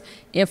burns.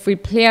 If we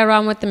play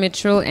around with the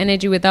material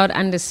energy without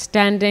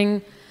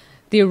understanding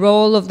the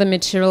role of the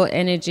material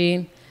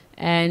energy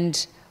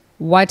and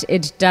what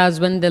it does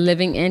when the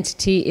living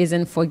entity is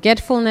in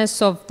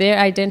forgetfulness of their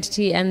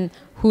identity and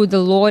who the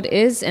Lord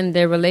is and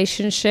their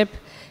relationship,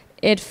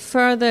 it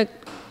further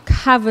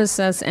covers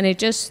us and it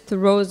just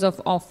throws us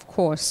off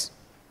course.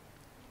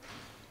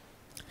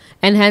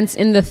 And hence,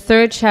 in the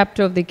 3rd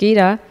chapter of the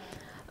Gita,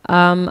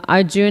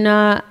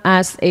 Arjuna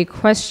asked a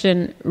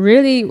question,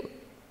 really,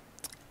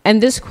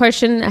 and this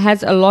question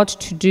has a lot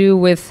to do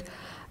with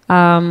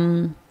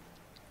how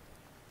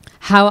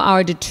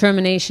our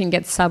determination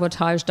gets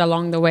sabotaged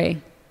along the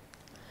way.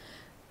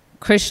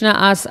 Krishna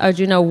asked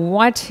Arjuna,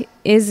 what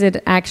is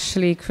it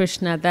actually,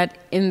 Krishna, that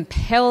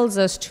impels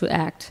us to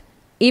act,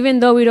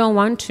 even though we don't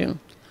want to?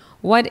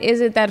 What is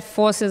it that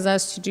forces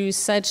us to do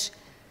such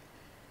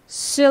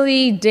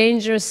silly,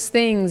 dangerous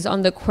things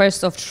on the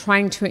quest of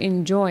trying to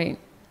enjoy?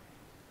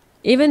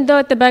 Even though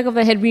at the back of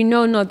the head we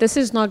know, no, this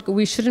is not,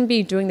 we shouldn't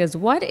be doing this.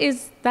 What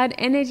is that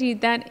energy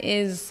that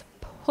is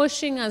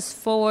pushing us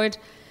forward?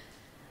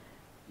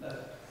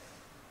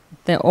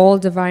 The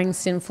all-devouring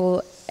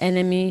sinful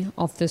enemy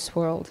of this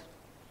world.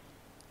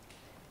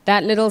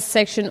 That little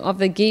section of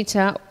the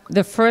Gita,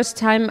 the first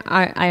time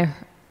I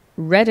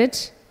read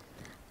it,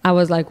 I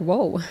was like,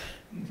 whoa,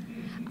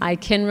 I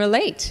can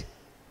relate.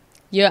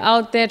 You're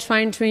out there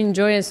trying to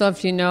enjoy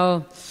yourself,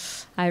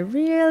 I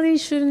really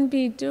shouldn't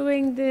be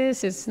doing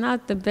this. It's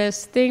not the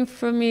best thing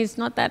for me. It's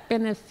not that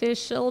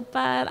beneficial,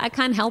 but I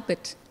can't help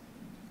it.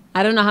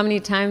 I don't know how many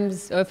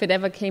times, or if it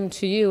ever came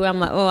to you, I'm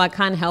like, oh, I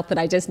can't help it.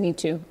 I just need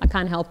to. I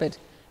can't help it.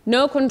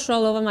 No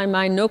control over my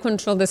mind, no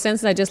control. The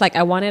sense that I just like,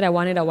 I want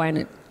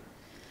it.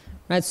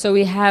 Right? So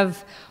we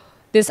have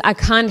this I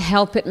can't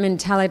help it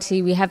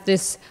mentality. We have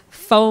this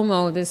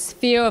FOMO, this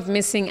fear of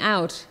missing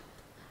out.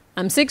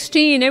 I'm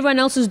 16, everyone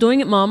else is doing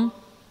it, Mom.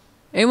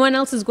 Everyone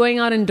else is going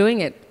out and doing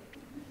it.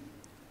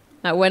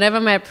 Like whenever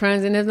my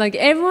friends, and it's like,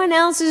 everyone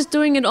else is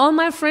doing it. All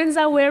my friends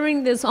are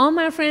wearing this. All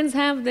my friends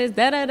have this,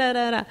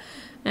 da-da-da-da-da.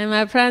 And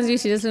my friends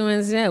usually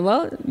just say,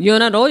 well, you're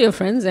not all your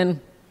friends, and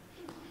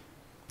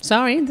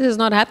sorry, this is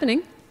not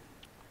happening.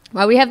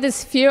 Well, we have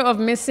this fear of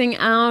missing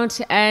out,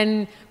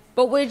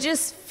 but we're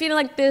just feeling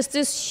like there's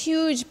this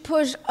huge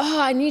push.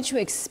 Oh, I need to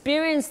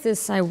experience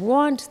this. I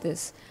want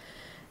this.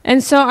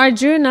 And so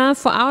Arjuna,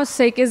 for our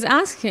sake, is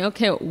asking,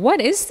 okay,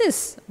 what is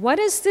this? What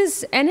is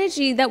this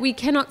energy that we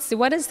cannot see?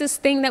 What is this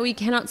thing that we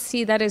cannot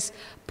see that is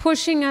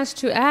pushing us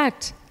to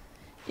act,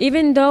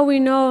 even though we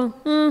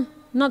know,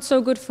 not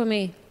so good for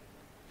me?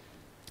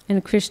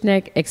 And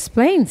Krishna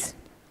explains,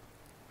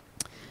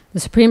 the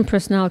Supreme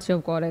Personality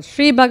of Godhead,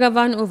 Sri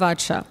Bhagavan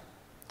Uvacha,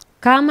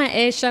 Kama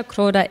Esha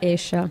Krodha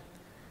Esha,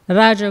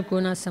 Raja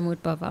Guna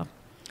Samudbhava,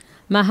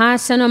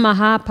 Mahasana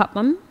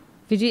Mahapapam,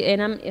 Vidi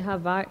Enam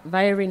Iha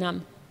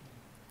Vairinam.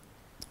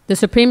 The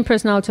Supreme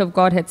Personality of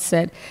Godhead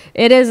said,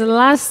 it is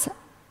lust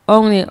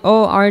only,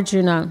 O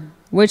Arjuna,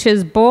 which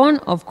is born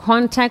of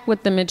contact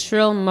with the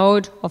material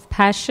mode of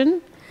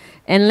passion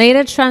and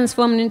later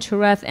transformed into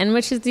wrath, and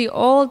which is the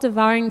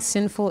all-devouring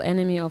sinful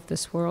enemy of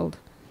this world.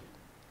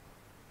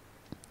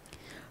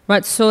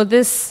 Right, so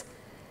this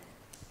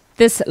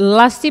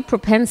lusty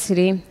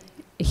propensity,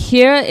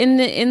 here in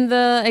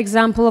the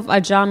example of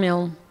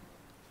Ajamil,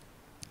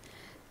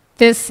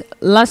 this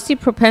lusty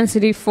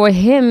propensity for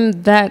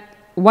him, that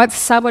what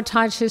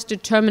sabotaged his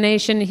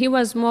determination, he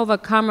was more of a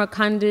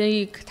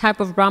Karmakandi type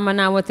of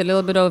Brahmana with a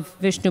little bit of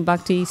Vishnu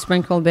Bhakti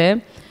sprinkled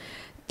there.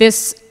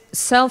 This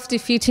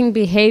self-defeating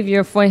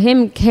behavior for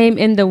him came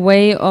in the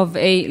way of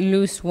a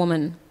loose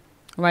woman,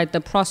 right?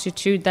 The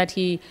prostitute that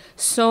he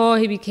saw,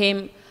 he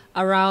became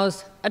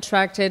aroused,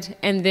 attracted,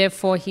 and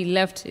therefore he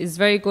left his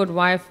very good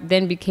wife,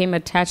 then became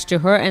attached to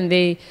her, and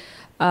they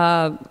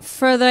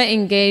further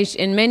engaged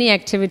in many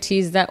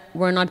activities that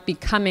were not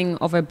becoming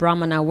of a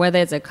Brahmana, whether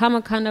it's a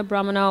Kamakanda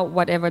Brahmana,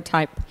 whatever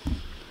type.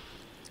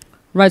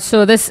 Right,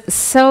 so this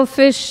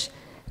selfish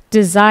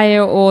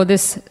desire, or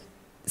this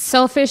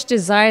selfish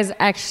desires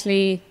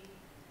actually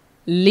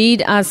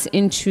lead us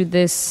into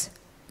this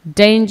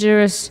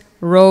dangerous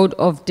road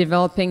of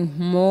developing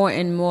more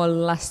and more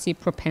lusty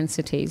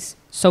propensities.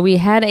 So we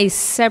had a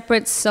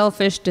separate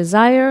selfish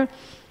desire,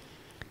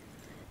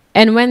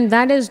 and when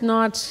that is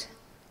not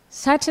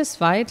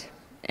satisfied,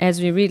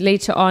 as we read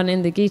later on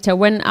in the Gita,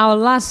 when our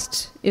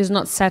lust is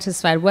not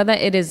satisfied, whether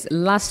it is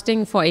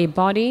lusting for a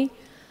body,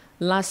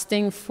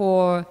 lusting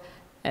for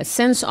a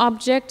sense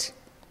object,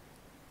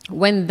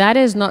 when that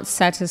is not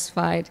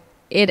satisfied,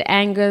 it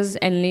angers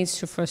and leads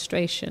to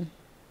frustration.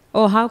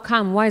 Oh, how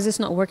come? Why is this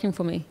not working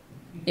for me?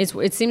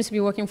 It seems to be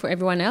working for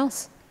everyone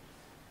else.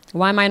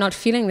 Why am I not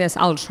feeling this?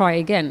 I'll try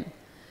again.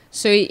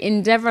 So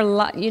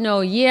endeavor,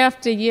 year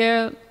after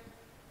year,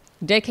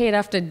 decade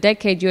after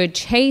decade, you're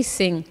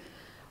chasing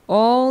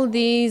all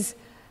these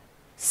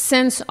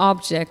sense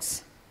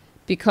objects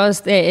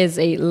because there is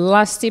a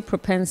lusty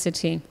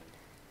propensity.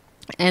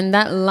 And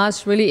that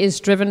lust really is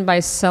driven by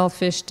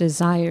selfish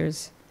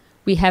desires.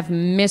 We have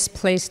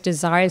misplaced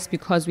desires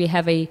because we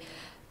have a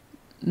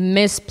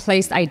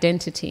misplaced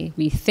identity.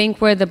 We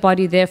think we're the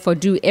body, therefore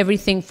do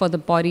everything for the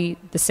body,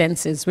 the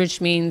senses, which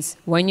means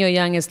when you're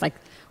young, it's like,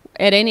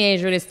 at any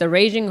age, it's the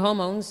raging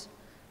hormones,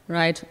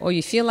 right? Or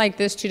you feel like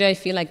this today,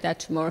 feel like that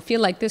tomorrow.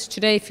 Feel like this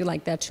today, feel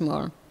like that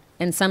tomorrow.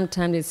 And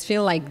sometimes it's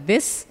feel like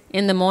this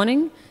in the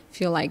morning,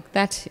 feel like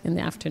that in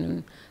the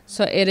afternoon.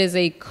 So it is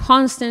a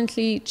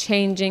constantly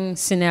changing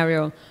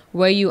scenario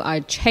where you are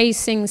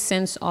chasing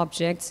sense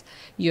objects,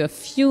 you're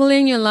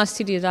fueling your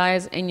lusty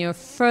desires, and you're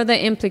further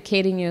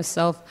implicating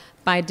yourself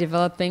by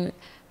developing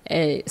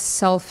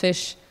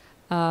selfish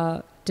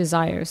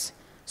desires.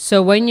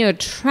 So when you're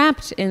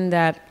trapped in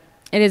that,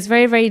 it is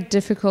very, very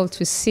difficult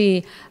to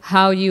see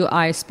how you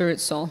are a spirit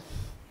soul.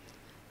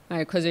 Right?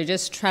 Because you're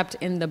just trapped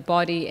in the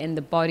body and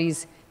the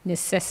body's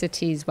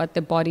necessities, what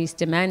the body's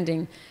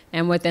demanding.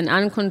 And with an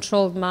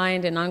uncontrolled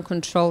mind and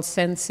uncontrolled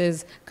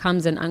senses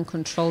comes an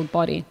uncontrolled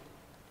body.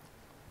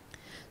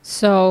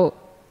 So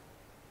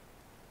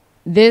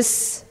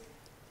this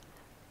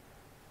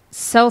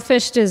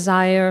selfish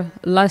desire,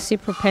 lusty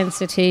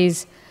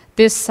propensities,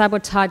 this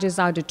sabotages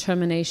our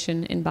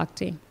determination in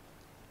bhakti.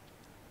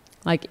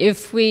 Like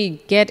if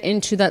we get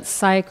into that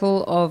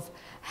cycle of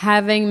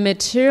having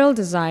material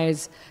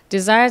desires,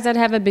 desires that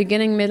have a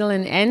beginning, middle,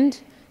 and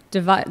end,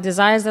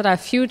 desires that are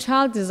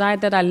futile, desires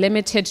that are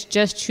limited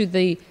just to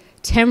the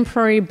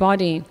temporary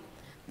body,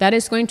 that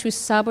is going to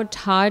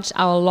sabotage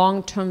our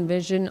long-term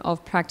vision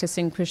of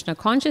practicing Krishna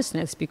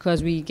consciousness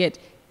because we get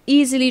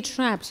easily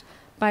trapped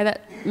by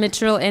that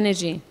material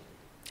energy.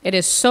 It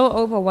is so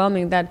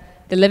overwhelming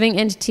that the living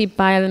entity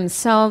by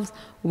themselves,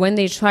 when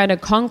they try to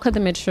conquer the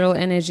material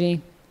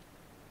energy,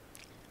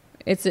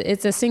 it's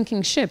a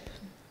sinking ship.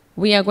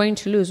 We are going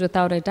to lose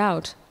without a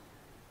doubt.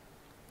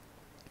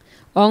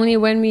 Only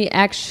when we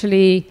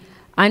actually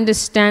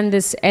understand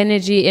this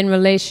energy in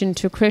relation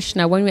to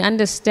Krishna, when we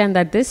understand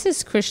that this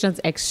is Krishna's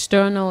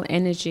external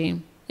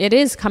energy, it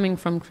is coming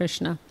from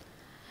Krishna,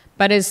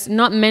 but it's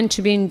not meant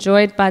to be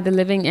enjoyed by the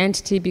living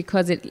entity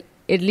because it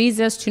leads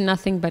us to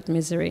nothing but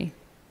misery,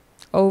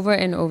 over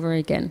and over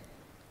again.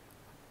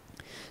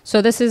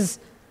 So this is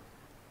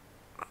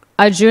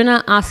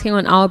Arjuna asking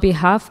on our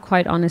behalf,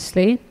 quite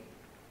honestly,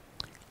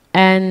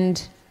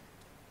 and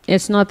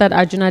it's not that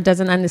Arjuna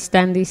doesn't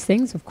understand these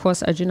things. Of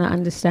course, Arjuna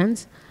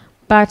understands.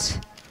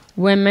 But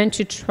we're meant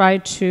to try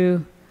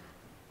to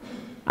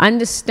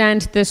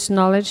understand this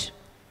knowledge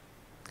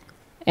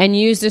and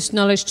use this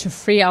knowledge to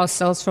free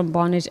ourselves from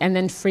bondage and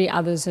then free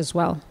others as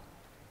well.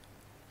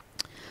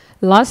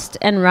 Lust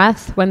and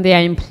wrath, when they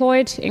are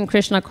employed in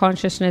Krishna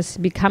consciousness,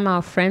 become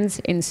our friends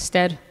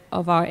instead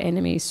of our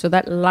enemies. So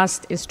that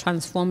lust is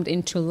transformed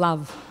into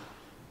love.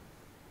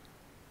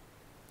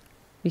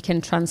 We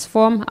can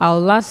transform our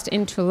lust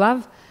into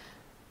love.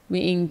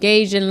 We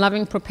engage in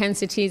loving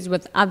propensities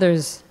with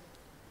others.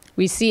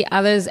 We see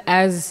others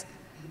as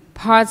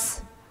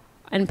parts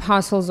and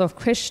parcels of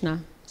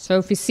Krishna. So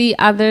if we see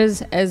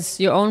others as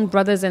your own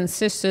brothers and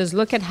sisters,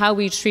 look at how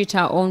we treat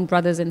our own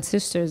brothers and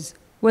sisters,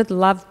 with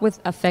love,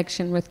 with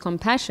affection, with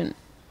compassion.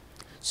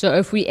 So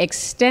if we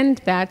extend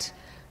that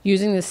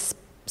using this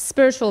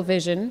spiritual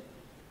vision,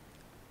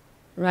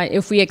 right,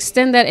 if we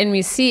extend that and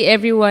we see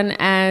everyone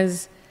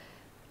as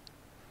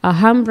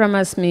Aham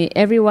Brahmasmi,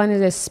 everyone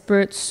is a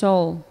spirit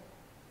soul,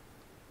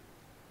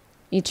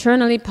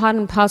 eternally part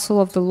and parcel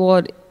of the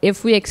Lord.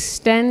 If we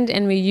extend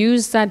and we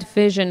use that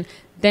vision,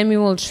 then we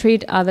will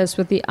treat others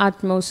with the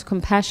utmost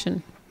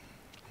compassion.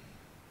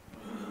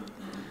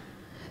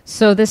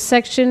 So this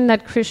section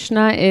that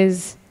Krishna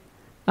is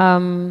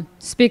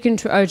speaking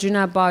to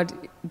Arjuna about,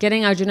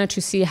 getting Arjuna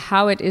to see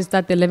how it is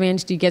that the living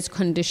entity gets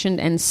conditioned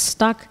and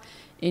stuck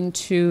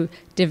into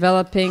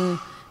developing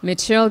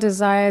material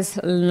desires,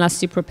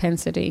 lusty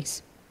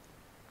propensities.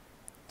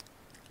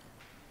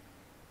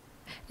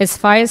 As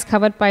fire is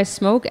covered by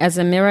smoke, as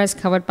a mirror is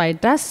covered by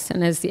dust,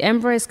 and as the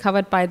embryo is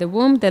covered by the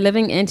womb, the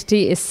living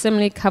entity is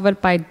similarly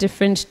covered by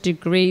different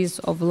degrees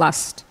of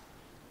lust.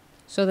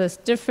 So there's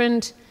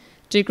different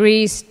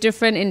degrees,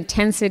 different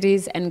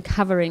intensities and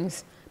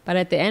coverings. But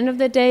at the end of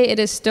the day, it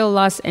is still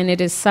lust, and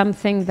it is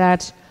something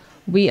that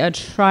we are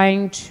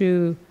trying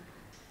to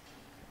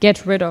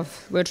get rid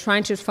of. We're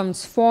trying to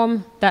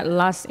transform that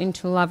lust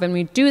into love. And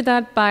we do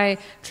that by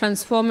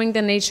transforming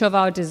the nature of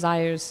our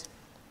desires.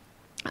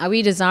 Are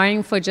we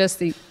desiring for just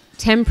the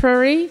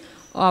temporary,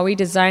 or are we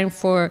desiring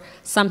for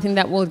something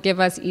that will give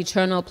us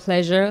eternal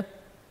pleasure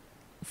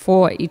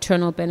for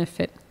eternal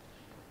benefit?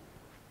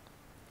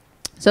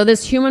 So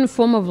this human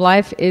form of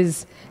life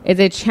is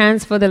a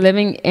chance for the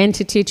living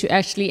entity to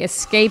actually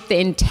escape the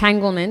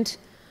entanglement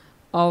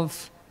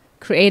of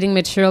creating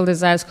material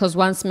desires, because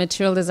once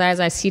material desires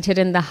are seated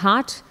in the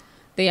heart,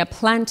 they are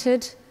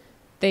planted,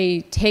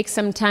 they take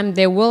some time,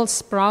 they will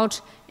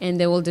sprout, and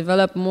they will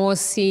develop more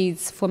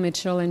seeds for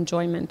material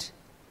enjoyment.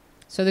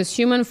 So this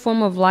human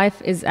form of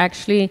life is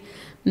actually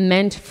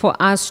meant for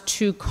us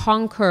to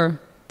conquer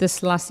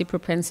this lusty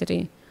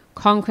propensity,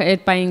 conquer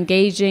it by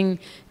engaging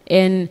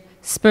in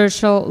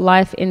spiritual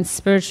life, in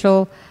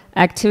spiritual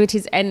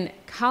activities, and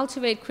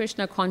cultivate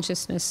Krishna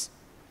consciousness.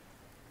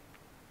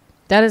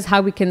 That is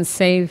how we can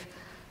save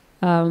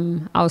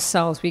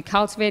ourselves. We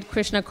cultivate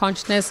Krishna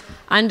consciousness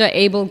under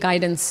able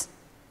guidance,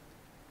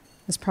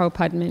 as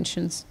Prabhupada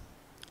mentions.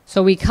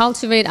 So we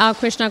cultivate our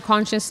Krishna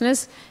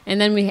consciousness,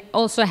 and then we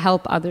also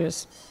help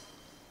others.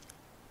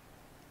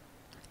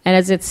 And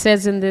as it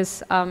says in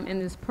this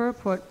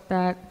purport,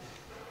 that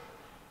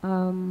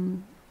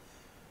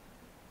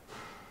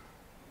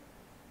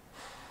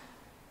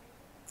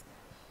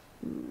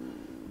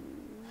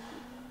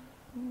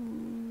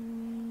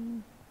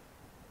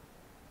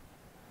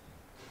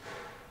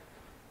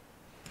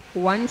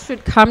one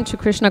should come to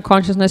Krishna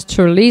consciousness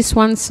to release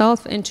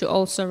oneself and to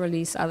also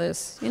release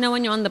others. You know,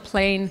 when you're on the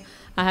plane,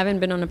 I haven't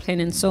been on a plane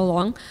in so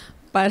long,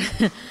 but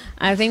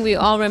I think we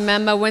all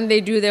remember when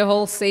they do their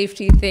whole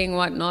safety thing,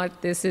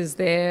 whatnot, this is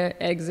their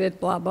exit,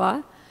 blah,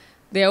 blah.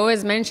 They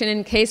always mention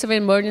in case of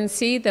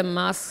emergency, the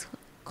mask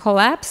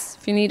collapse,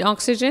 if you need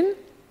oxygen.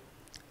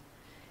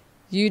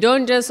 You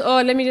don't just,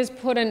 oh, let me just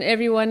put on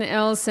everyone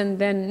else and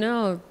then,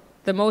 no.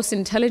 The most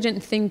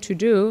intelligent thing to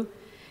do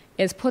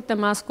is put the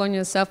mask on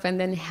yourself and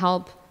then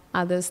help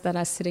others that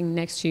are sitting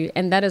next to you.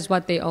 And that is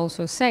what they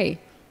also say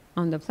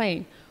on the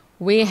plane.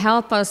 We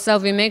help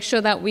ourselves, we make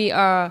sure that we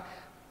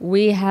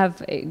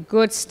have a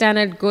good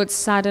standard, good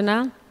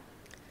sadhana,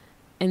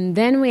 and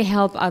then we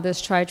help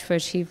others try to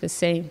achieve the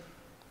same,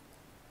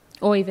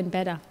 or even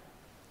better.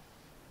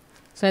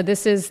 So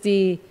this is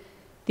the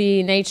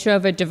nature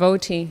of a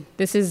devotee.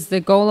 This is the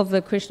goal of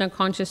the Krishna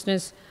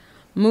consciousness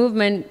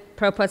movement.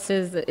 Prabhupada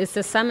says it's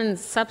the sum and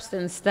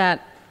substance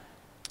that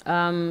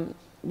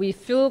we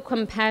feel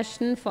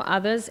compassion for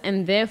others,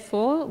 and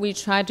therefore we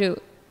try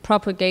to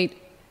propagate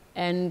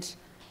and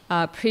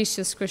preach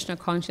this Krishna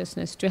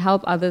consciousness to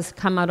help others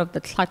come out of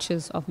the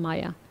clutches of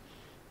Maya.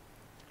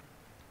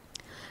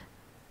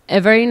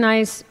 A very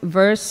nice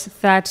verse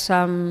that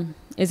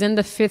is in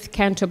the 5th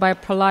canto by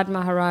Prahlad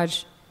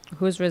Maharaj,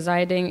 who is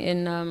residing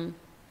in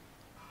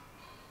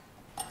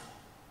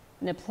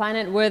a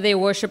planet where they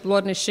worship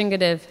Lord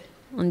Nishingadev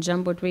on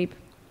Jambudvip.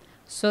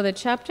 So the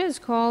chapter is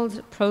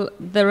called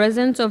The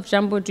Residents of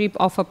Jambudvip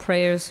Offer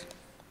Prayers.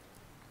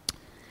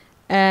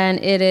 And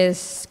it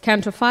is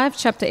Canto 5,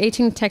 Chapter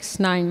 18, Text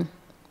 9.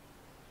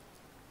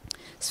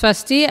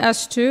 Swasti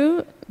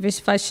astu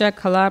vishvasya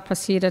kala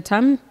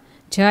prasidatam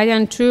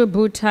jayantu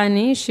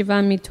bhutani shiva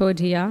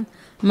mitodhiya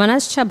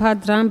manascha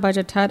bhadram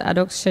bhajatad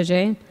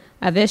adokshaje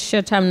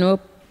aveshyatam no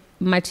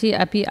mati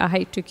api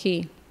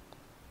ahaituki.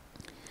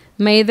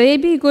 May there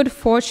be good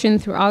fortune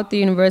throughout the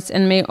universe,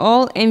 and may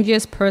all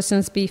envious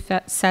persons be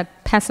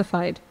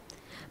pacified.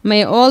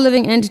 May all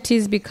living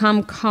entities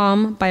become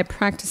calm by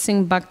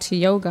practicing bhakti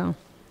yoga.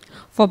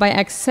 For by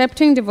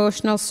accepting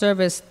devotional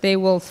service, they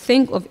will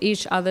think of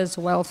each other's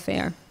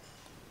welfare.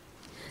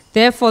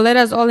 Therefore, let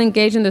us all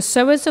engage in the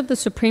service of the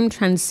Supreme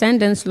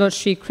Transcendence, Lord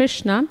Sri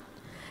Krishna,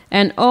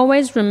 and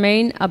always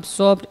remain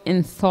absorbed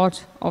in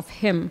thought of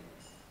Him.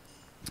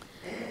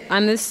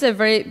 And this is a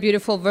very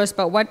beautiful verse,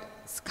 but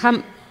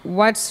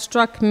what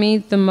struck me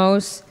the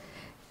most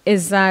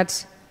is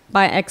that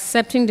by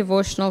accepting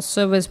devotional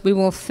service, we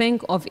will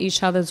think of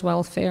each other's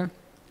welfare.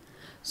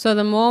 So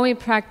the more we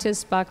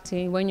practice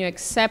bhakti, when you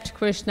accept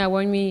Krishna,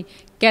 when we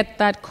get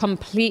that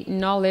complete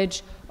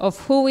knowledge of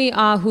who we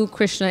are, who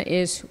Krishna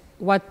is,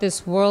 what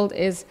this world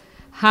is,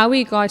 how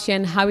we got here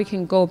and how we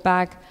can go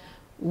back,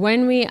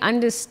 when we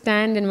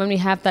understand and when we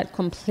have that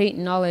complete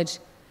knowledge,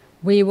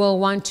 we will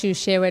want to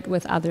share it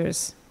with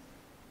others.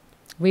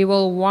 We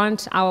will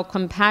want our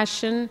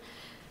compassion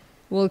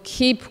will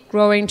keep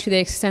growing to the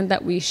extent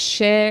that we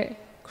share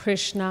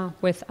Krishna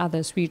with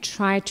others. We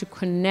try to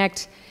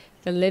connect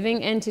the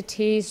living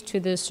entities to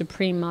the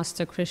Supreme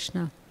Master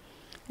Krishna.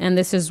 And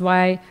this is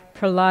why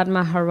Prahlad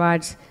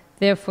Maharaj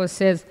therefore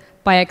says,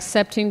 by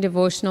accepting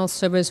devotional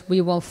service,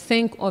 we will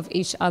think of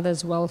each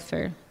other's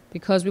welfare,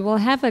 because we will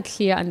have a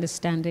clear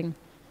understanding.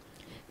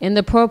 In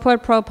the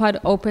purport, Prabhupada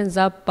opens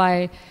up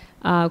by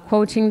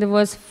quoting the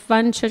verse,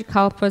 Vanchat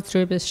kalpa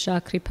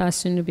tribhischa kripa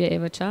sindubhya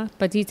evacha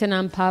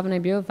patitanam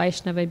pavanebhyo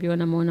vaishnavebhyo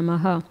namo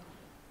namaha.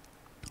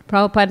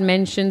 Prabhupada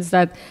mentions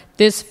that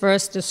this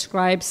verse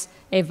describes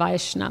a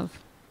Vaishnav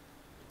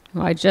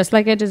Right, just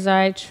like a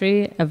desired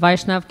tree, a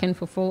Vaishnav can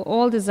fulfill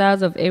all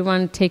desires of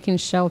everyone taking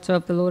shelter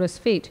of the lotus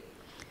feet.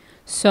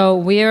 So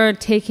we are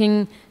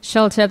taking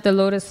shelter of the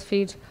lotus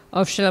feet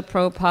of Srila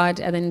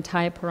Prabhupada and the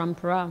entire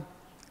parampara.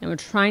 And we're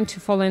trying to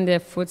follow in their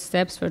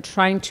footsteps. We're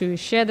trying to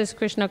share this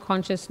Krishna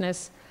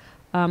consciousness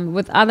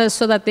with others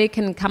so that they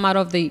can come out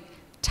of the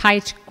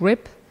tight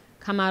grip,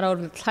 come out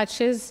of the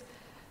clutches,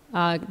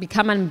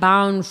 become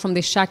unbound from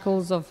the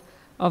shackles of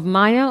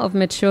Maya, of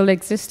material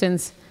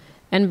existence.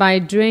 And by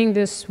doing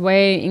this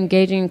way,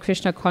 engaging in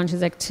Krishna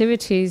conscious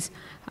activities,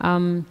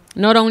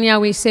 not only are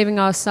we saving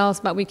ourselves,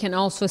 but we can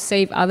also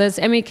save others,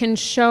 and we can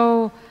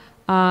show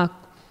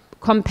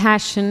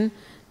compassion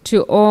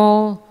to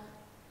all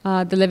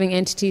the living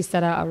entities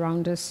that are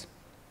around us.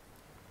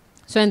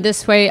 So in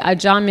this way,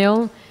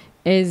 Ajamil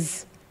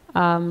is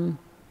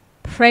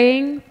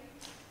praying.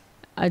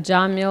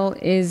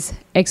 Ajamil is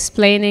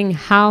explaining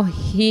how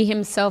he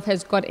himself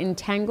has got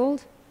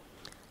entangled,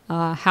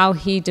 how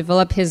he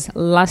developed his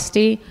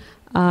lusty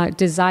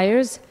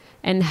desires,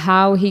 and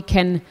how he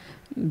can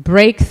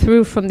break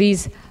through from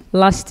these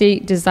lusty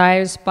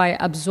desires by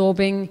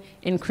absorbing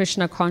in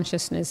Krishna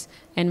consciousness.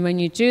 And when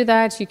you do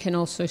that, you can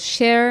also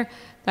share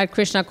that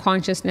Krishna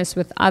consciousness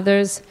with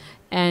others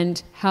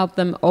and help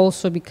them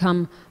also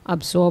become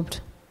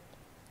absorbed.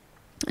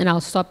 And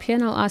I'll stop here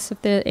and I'll ask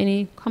if there are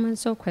any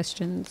comments or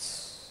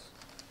questions.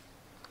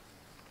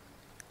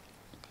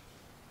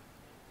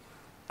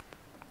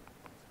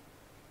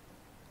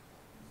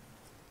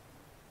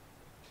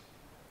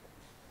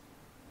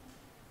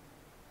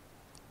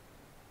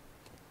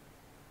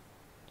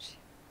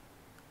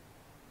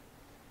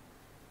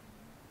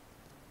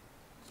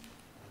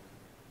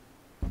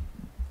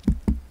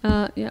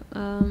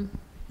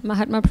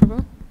 Mahatma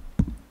Prabhu.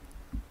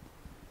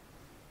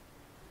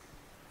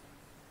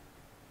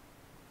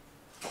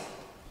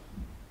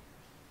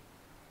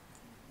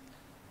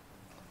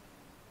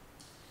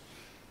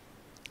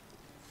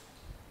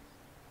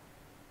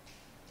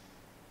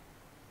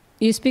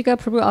 You speak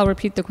up, Prabhu, I'll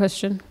repeat the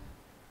question.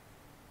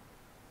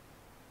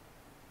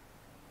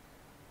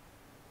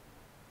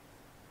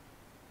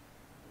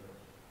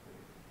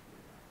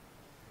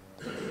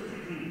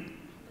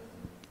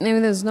 Maybe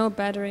there's no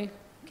battery.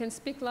 You can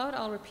speak loud,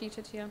 I'll repeat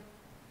it here.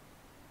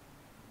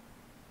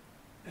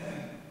 Thank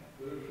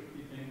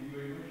you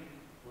very much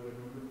for a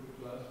wonderful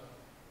class.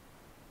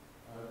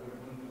 I've got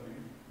one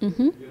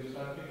comment. Your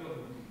Satvika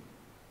Buddhi.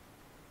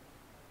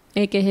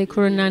 AKA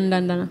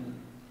Kurunandandana.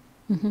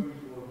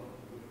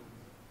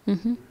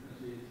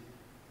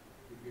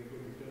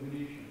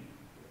 Determination.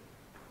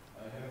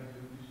 I have to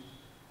do this.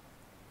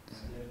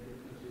 And then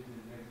Krishna says in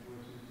the next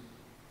verses,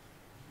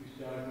 we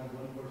start from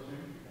 1%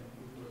 and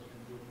 2%,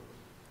 2%.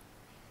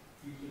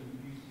 Keeps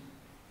increasing.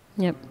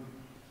 Yep.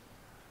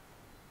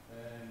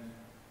 And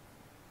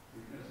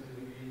Krishna says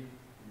again,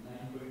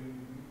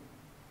 9.2.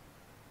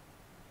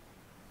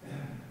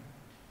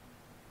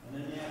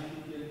 Ananyasi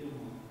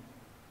Cheltuma,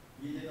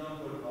 Yidana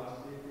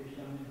Parvaste,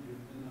 Teshamni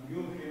Jyutana, Yo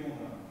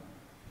Shemoga.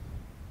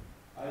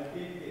 I'll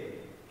take care.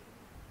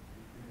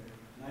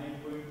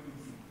 9.2.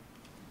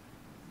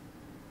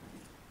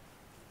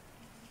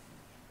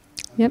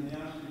 Yep.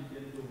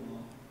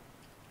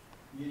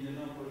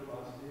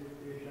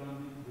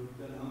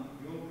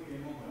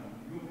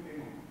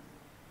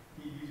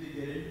 He gives a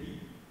guarantee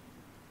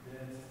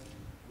that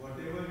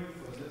whatever you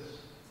possess,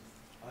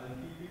 I'll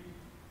keep it,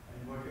 and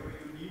whatever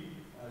you need,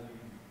 I'll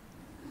give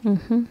you.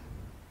 100%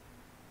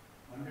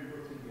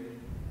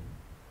 guarantee.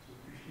 So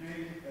Krishna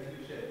is, as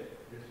you said,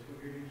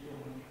 reciprocating so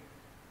much.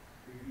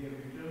 If we are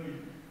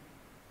determined,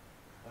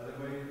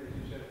 otherwise, as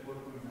you said,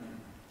 4.9,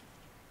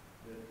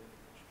 that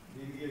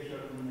Deviya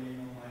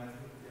Shakunayana Maya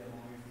Bhutya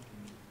Maya.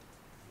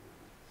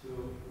 So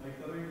my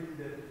comment is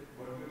that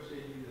what you are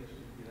saying is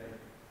absolutely right.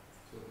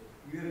 So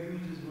you have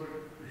used this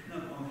word Krishna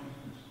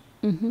consciousness.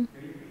 Can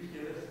you please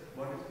tell us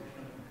what is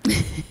Krishna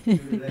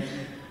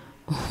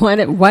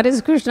consciousness? What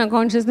is Krishna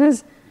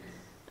consciousness?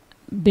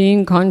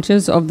 Being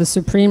conscious of the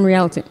supreme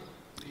reality.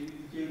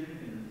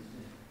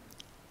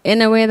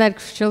 In a way that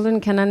children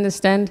can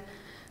understand,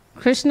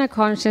 Krishna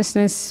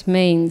consciousness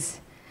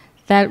means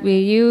that we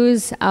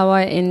use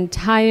our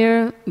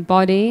entire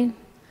body,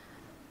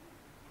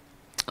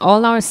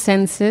 all our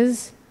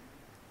senses,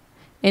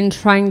 in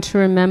trying to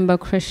remember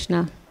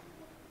Krishna.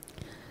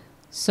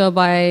 So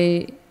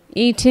by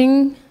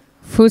eating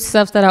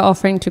foodstuffs that are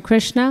offering to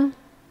Krishna,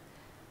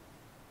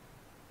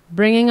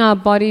 bringing our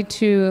body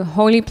to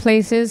holy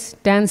places,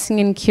 dancing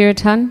in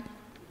kirtan,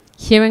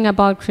 hearing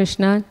about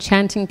Krishna,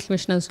 chanting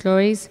Krishna's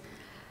glories,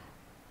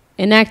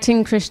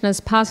 enacting Krishna's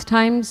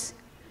pastimes,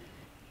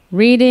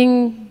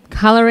 reading,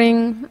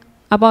 coloring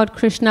about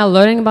Krishna,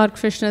 learning about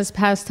Krishna's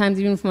pastimes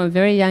even from a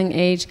very young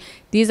age.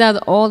 These are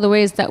all the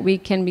ways that we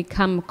can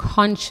become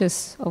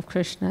conscious of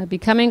Krishna.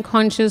 Becoming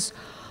conscious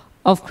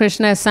of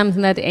Krishna is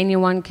something that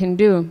anyone can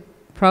do.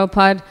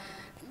 Prabhupada,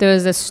 there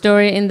is a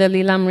story in the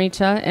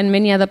Lilamrita and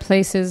many other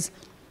places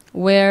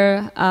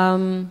where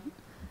Mother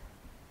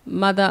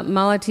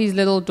Malati's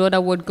little daughter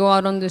would go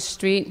out on the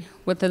street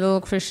with a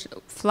little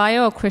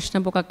flyer or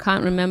Krishna book, I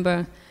can't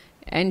remember,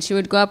 And she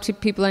would go up to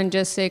people and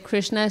just say,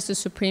 Krishna is the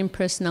Supreme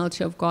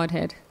Personality of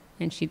Godhead.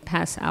 And she'd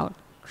pass out.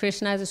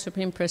 Krishna is the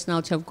Supreme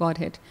Personality of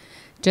Godhead.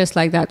 Just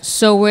like that.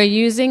 So we're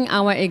using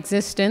our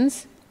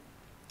existence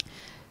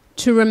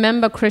to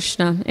remember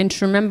Krishna and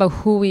to remember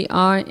who we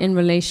are in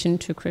relation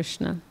to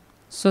Krishna.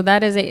 So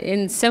that is,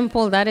 in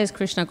simple, that is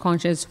Krishna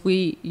conscious.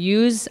 We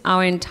use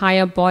our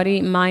entire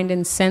body, mind,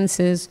 and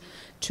senses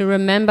to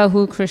remember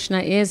who Krishna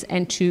is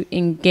and to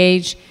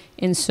engage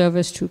in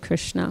service to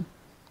Krishna.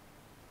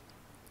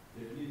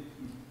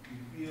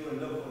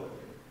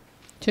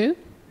 To?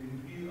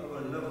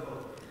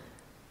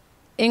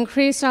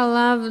 Increase our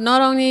love,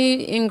 not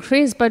only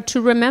increase, but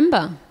to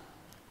remember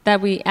that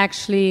we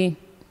actually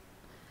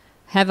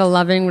have a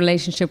loving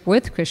relationship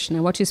with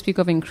Krishna. What you speak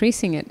of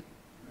increasing it?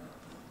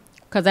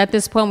 Because at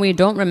this point we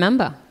don't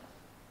remember.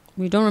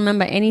 We don't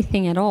remember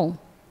anything at all.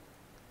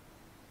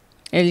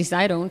 At least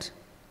I don't.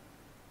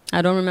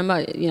 I don't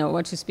remember,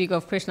 what you speak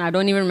of Krishna. I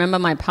don't even remember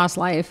my past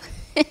life,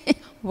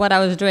 what I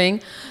was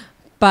doing.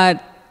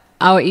 But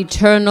our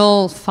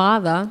eternal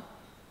Father,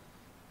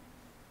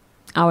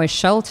 our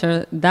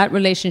shelter, that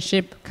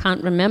relationship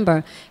can't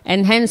remember.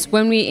 And hence,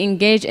 when we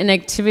engage in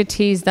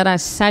activities that are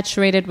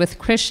saturated with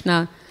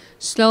Krishna,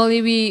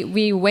 slowly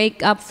we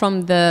wake up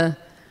from the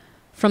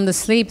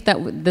sleep,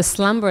 the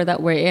slumber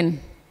that we're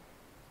in.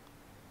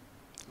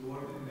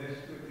 What is the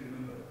best way to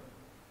remember?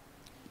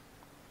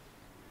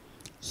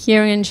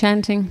 Hearing and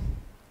chanting.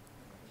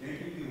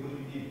 Chanting the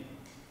holy name.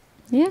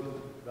 Yeah.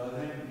 Rather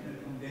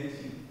than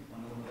dancing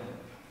on our head.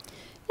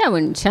 Yeah,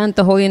 when chant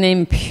the holy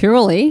name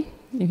purely.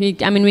 We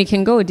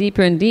can go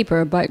deeper and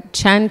deeper, but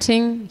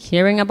chanting,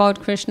 hearing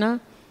about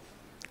Krishna,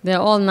 they're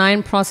all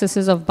 9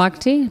 processes of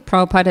bhakti.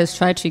 Prabhupada has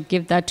tried to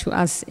give that to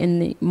us in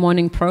the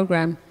morning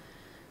program.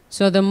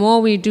 So the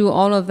more we do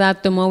all of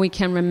that, the more we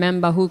can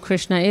remember who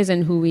Krishna is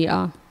and who we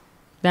are.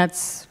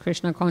 That's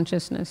Krishna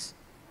consciousness.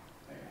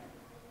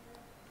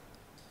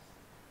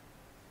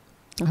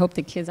 I hope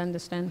the kids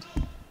understand.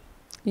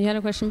 You had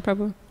a question,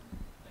 Prabhu?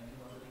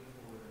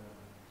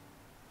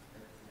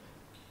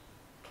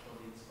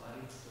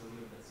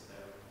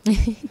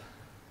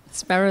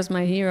 Sparrow's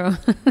my hero.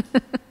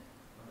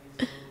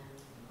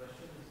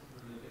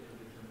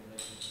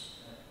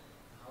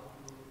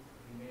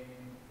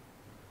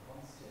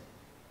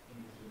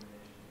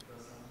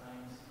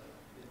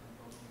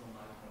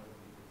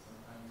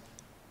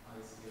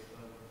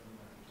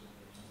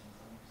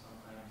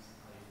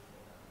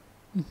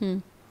 Mm-hmm.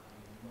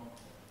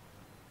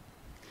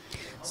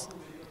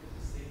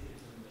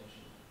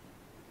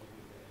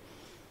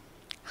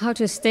 How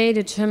to stay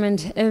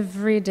determined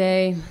every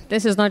day.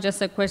 This is not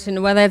just a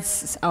question whether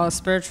it's our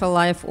spiritual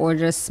life or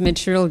just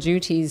material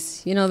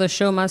duties. The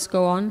show must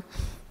go on.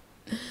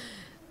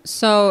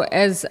 So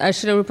as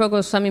Srila Rupa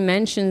Goswami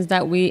mentions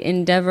that we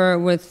endeavor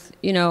with,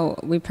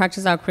 we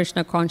practice our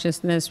Krishna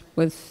consciousness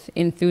with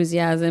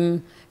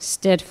enthusiasm,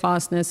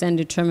 steadfastness, and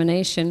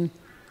determination.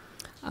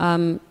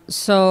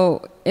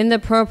 So in the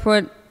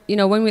purport,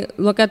 when we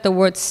look at the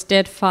word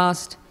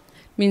steadfast,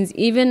 means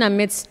even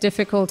amidst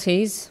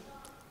difficulties,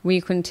 we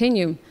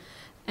continue.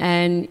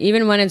 And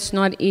even when it's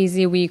not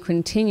easy, we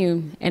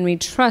continue. And we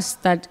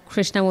trust that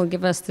Krishna will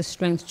give us the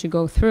strength to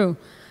go through.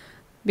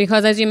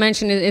 Because as you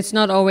mentioned, it's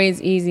not always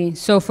easy.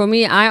 So for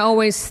me, I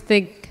always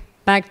think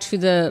back to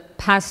the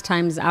past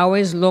times. I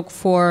always look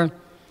for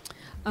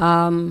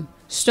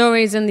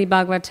stories in the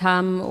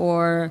Bhagavatam,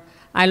 or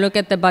I look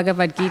at the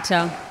Bhagavad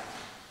Gita.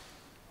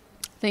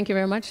 Thank you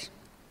very much.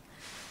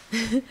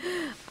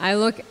 I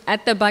look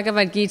at the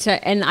Bhagavad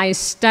Gita and I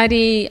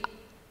study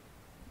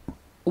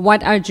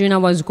what Arjuna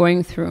was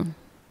going through,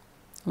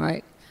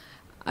 right?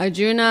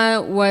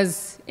 Arjuna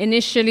was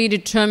initially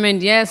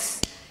determined,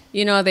 yes,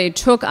 they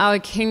took our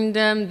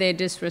kingdom, they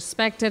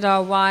disrespected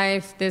our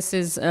wife,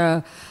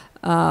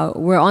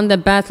 we're on the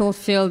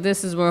battlefield,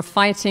 we're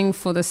fighting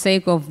for the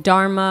sake of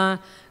Dharma,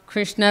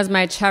 Krishna's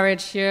my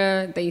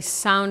charioteer, they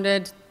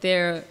sounded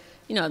their,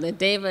 the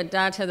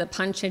Devadatta, the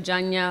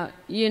Panchajanya,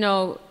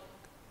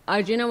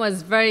 Arjuna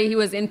was he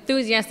was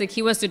enthusiastic,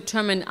 he was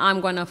determined,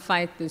 I'm going to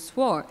fight this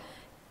war.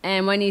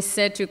 And when he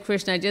said to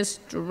Krishna,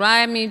 just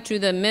drive me to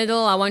the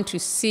middle, I want to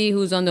see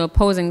who's on the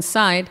opposing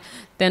side,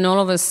 then all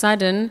of a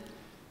sudden,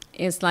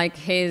 it's like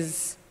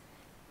his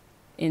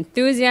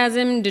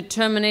enthusiasm,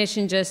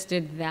 determination just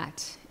did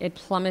that. It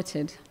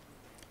plummeted,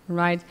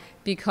 right?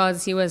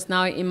 Because he was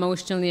now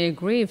emotionally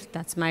aggrieved.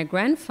 That's my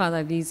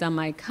grandfather, these are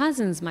my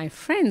cousins, my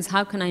friends.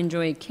 How can I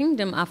enjoy a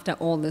kingdom after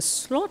all this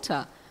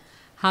slaughter?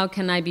 How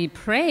can I be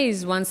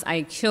praised once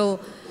I kill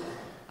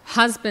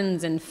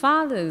husbands and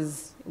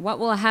fathers? What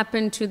will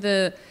happen to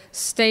the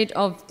state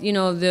of,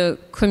 the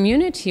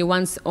community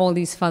once all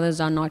these fathers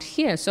are not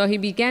here? So he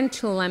began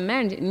to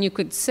lament, and you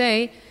could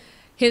say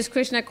his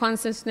Krishna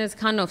consciousness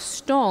kind of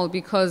stalled,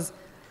 because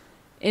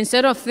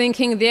instead of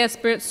thinking their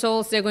spirit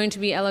souls, they're going to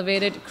be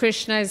elevated,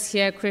 Krishna is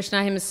here,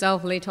 Krishna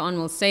himself later on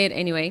will say it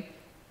anyway.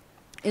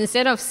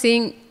 Instead of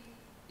seeing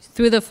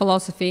through the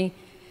philosophy,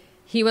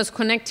 he was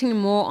connecting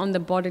more on the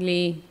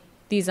bodily,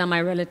 these are my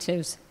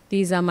relatives,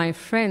 these are my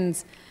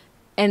friends,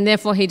 and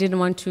therefore he didn't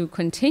want to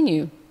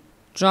continue.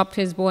 dropped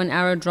his bow and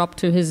arrow, dropped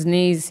to his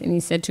knees, and he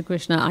said to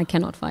Krishna, I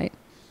cannot fight.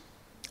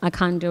 I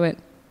can't do it.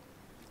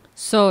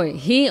 So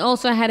he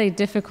also had a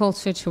difficult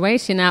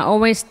situation. I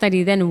always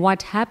study then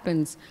what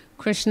happens.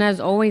 Krishna is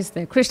always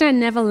there. Krishna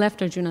never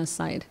left Arjuna's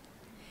side.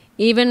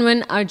 Even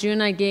when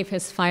Arjuna gave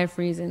his 5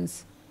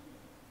 reasons.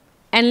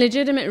 And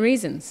legitimate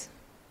reasons.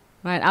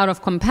 Right? Out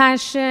of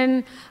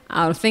compassion,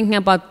 out of thinking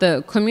about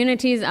the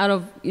communities, out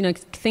of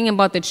thinking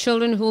about the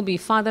children who will be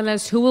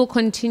fatherless, who will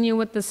continue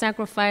with the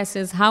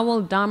sacrifices, how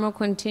will Dharma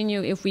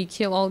continue if we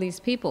kill all these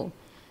people?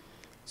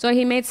 So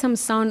he made some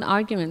sound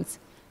arguments.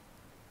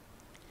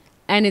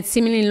 And it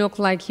seemingly looked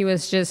like he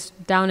was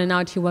just down and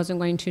out, he wasn't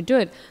going to do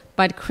it.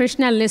 But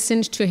Krishna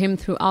listened to him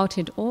throughout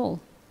it all.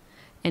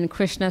 And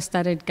Krishna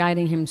started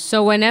guiding him.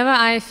 So whenever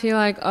I feel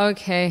like,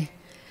 okay,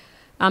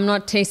 I'm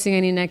not tasting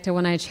any nectar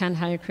when I chant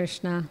Hare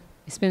Krishna,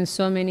 it's been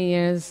so many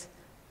years,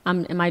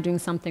 am I doing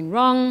something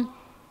wrong?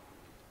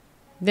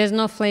 There's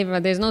no flavor,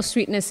 there's no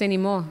sweetness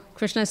anymore.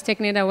 Krishna's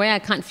taken it away, I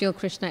can't feel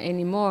Krishna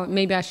anymore.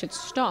 Maybe I should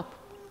stop.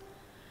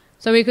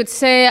 So we could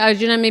say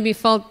Arjuna maybe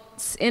felt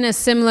in a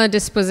similar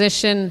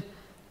disposition.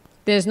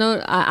 There's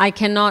no, I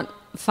cannot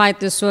fight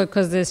this sword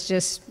because there's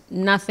just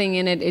nothing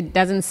in it. It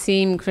doesn't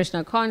seem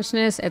Krishna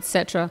consciousness,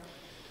 etc.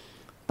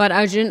 But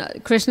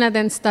Krishna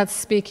then starts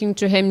speaking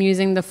to him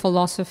using the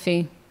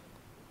philosophy,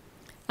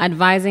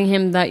 advising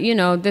him that,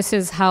 this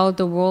is how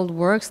the world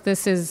works.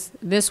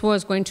 This war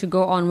is going to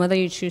go on whether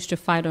you choose to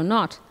fight or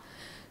not.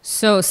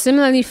 So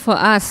similarly for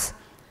us,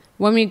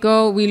 when we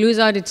lose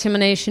our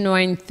determination or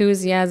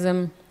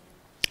enthusiasm.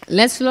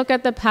 Let's look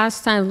at the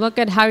past times. Look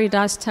at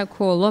Haridas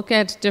Thakur. Look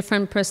at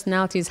different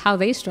personalities, how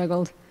they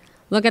struggled.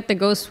 Look at the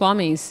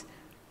Goswamis,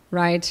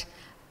 right?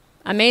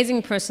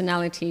 Amazing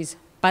personalities,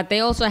 but they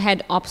also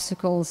had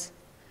obstacles.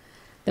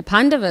 The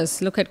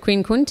Pandavas, look at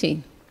Queen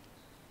Kunti,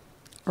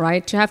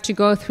 right? To have to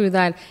go through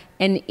that.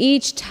 And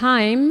each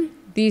time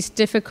these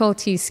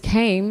difficulties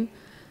came,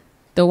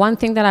 the one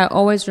thing that I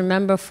always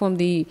remember from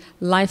the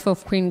life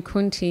of Queen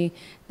Kunti,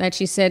 that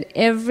she said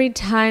every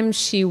time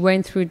she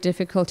went through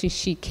difficulty,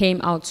 she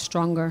came out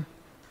stronger.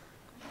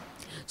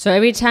 So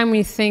every time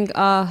we think,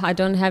 I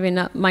don't have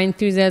enough, my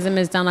enthusiasm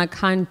is down, I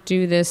can't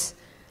do this,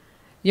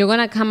 you're going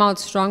to come out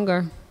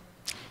stronger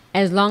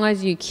as long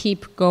as you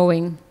keep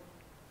going.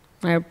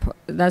 Right?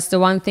 That's the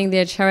one thing the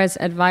Acharyas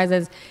advise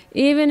us.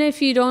 Even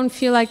if you don't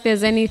feel like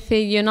there's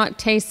anything, you're not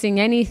tasting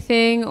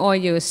anything, or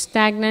you're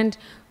stagnant,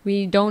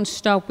 we don't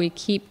stop, we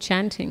keep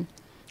chanting.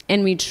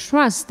 And we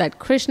trust that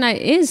Krishna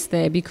is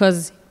there,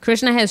 because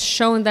Krishna has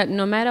shown that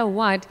no matter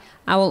what,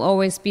 I will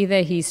always be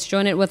there. He's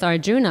shown it with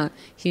Arjuna.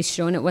 He's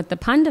shown it with the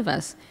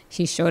Pandavas.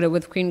 He showed it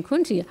with Queen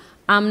Kunti.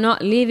 I'm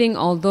not leaving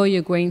although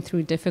you're going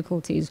through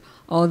difficulties,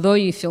 although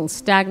you feel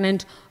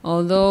stagnant,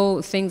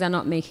 although things are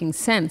not making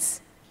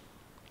sense.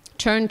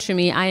 Turn to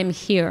me, I am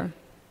here.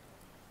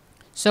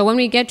 So when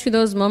we get to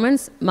those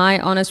moments, my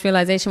honest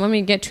realization, when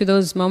we get to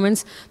those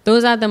moments,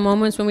 those are the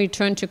moments when we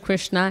turn to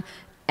Krishna,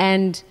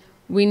 and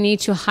we need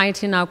to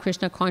heighten our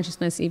Krishna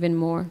consciousness even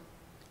more.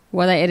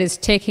 Whether it is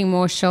taking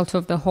more shelter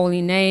of the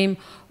holy name,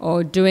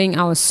 or doing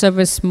our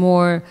service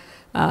more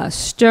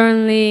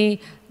sternly,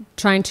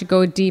 trying to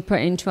go deeper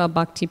into our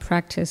bhakti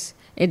practice.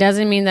 It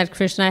doesn't mean that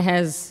Krishna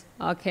has,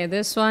 okay,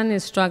 this one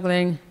is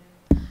struggling,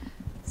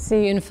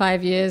 see you in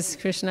 5 years,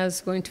 Krishna is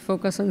going to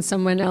focus on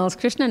someone else.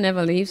 Krishna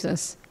never leaves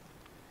us.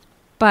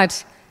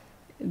 But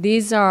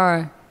these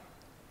are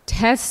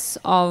tests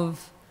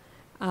of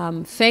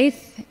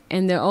faith,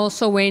 and they're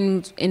also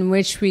ways in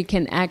which we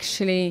can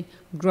actually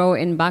grow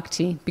in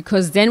bhakti,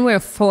 because then we're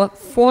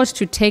forced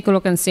to take a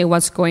look and say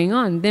what's going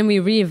on. Then we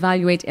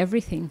reevaluate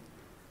everything.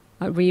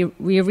 We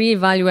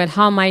reevaluate,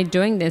 how am I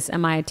doing this?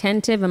 Am I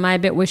attentive? Am I a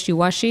bit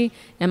wishy-washy?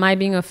 Am I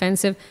being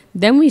offensive?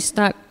 Then we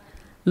start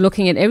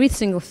looking at every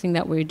single thing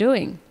that we're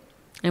doing,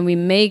 and we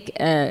make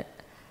an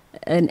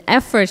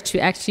effort to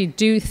actually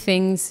do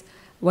things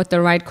with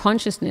the right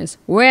consciousness.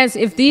 Whereas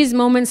if these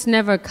moments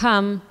never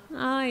come,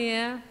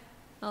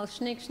 I'll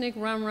snick,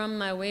 run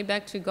my way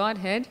back to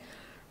Godhead,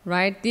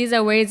 right? These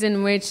are ways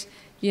in which,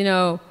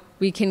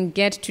 we can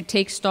get to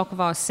take stock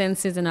of our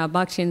senses and our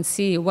bhakti and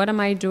see, what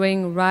am I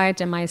doing right?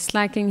 Am I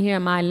slacking here?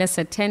 Am I less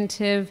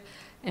attentive?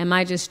 Am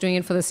I just doing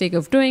it for the sake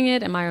of doing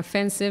it? Am I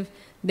offensive?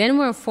 Then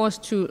we're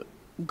forced to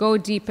go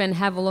deep and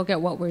have a look at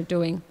what we're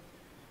doing.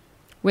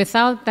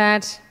 Without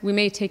that, we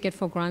may take it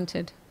for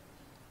granted.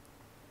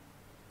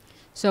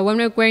 So when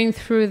we're going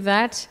through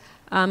that,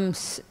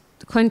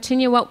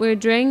 continue what we're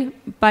doing,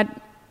 but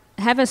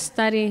have a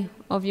study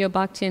of your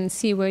bhakti and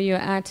see where you're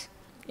at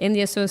in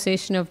the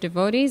association of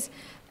devotees.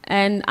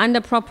 And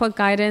under proper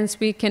guidance,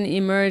 we can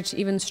emerge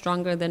even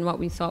stronger than what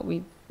we thought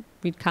we'd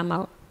come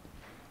out.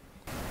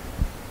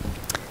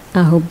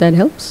 I hope that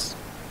helps.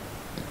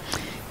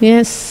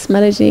 Yes,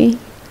 Mataji.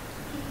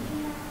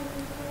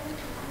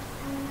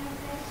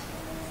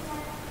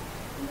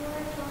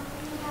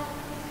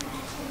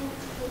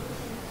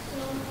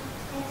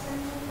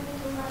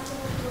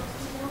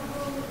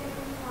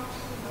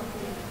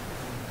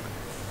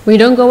 We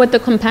don't go with the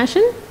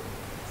compassion?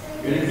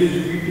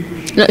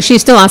 No,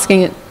 she's still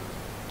asking it.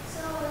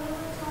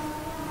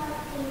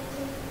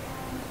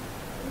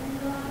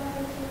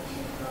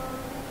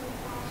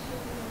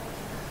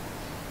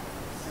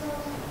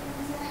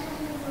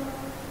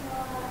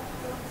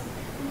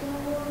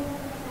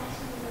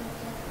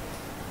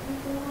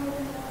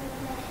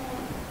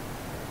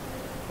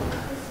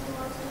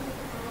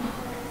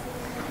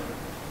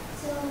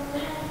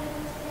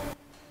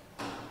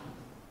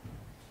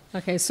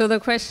 Okay, so the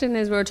question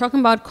is, we're talking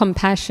about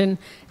compassion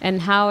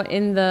and how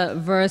in the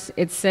verse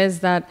it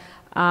says that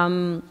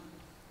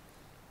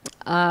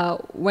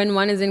when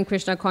one is in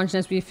Krishna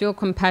consciousness, we feel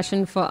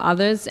compassion for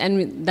others,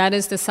 and that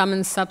is the sum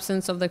and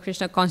substance of the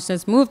Krishna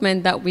consciousness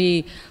movement, that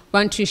we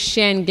want to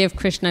share and give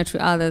Krishna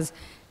to others.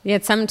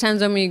 Yet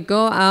sometimes when we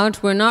go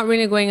out, we're not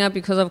really going out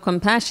because of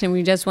compassion.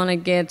 We just want to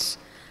get,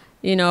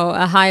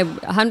 a high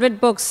 100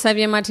 books,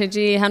 Savya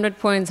Mataji, 100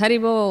 points,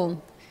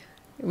 Haribol.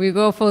 We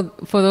go for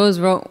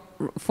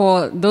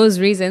those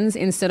reasons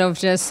instead of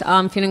just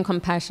feeling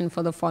compassion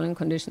for the fallen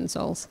conditioned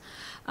souls.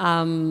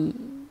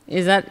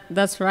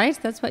 That's right?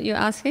 That's what you're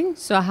asking?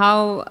 So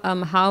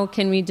how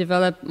can we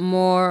develop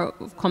more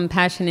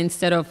compassion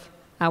instead of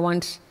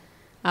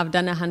I've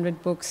done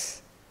 100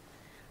 books?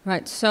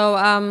 Right,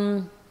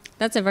 so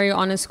that's a very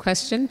honest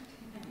question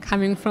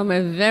coming from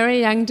a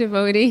very young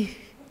devotee.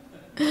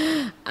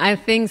 I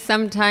think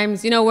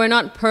sometimes, we're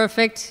not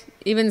perfect.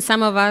 Even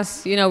some of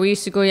us, we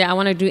used to go, I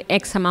want to do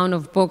X amount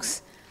of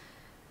books.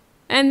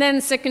 And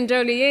then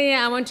secondarily,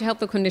 I want to help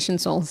the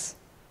conditioned souls.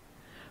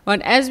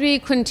 But as we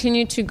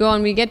continue to go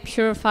and we get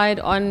purified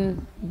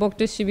on book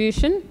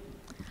distribution,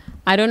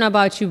 I don't know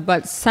about you,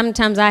 but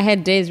sometimes I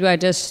had days where I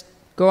just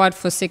go out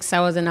for 6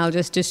 hours and I'll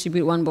just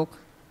distribute one book.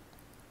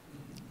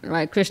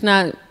 Right?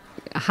 Krishna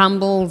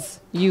humbles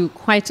you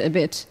quite a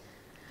bit.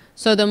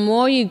 So the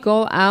more you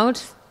go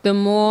out, the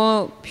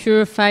more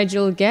purified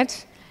you'll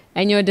get,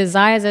 and your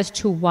desires as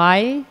to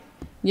why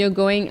you're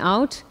going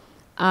out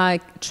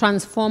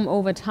transform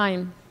over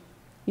time.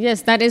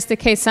 Yes, that is the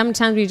case.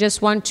 Sometimes we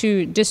just want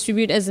to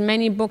distribute as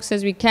many books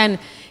as we can.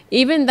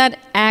 Even that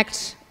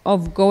act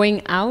of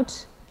going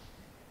out,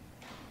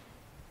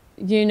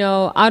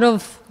 out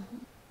of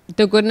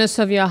the goodness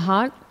of your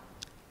heart,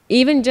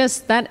 even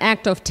just that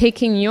act of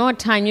taking your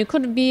time, you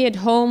could be at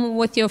home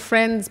with your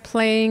friends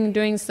playing,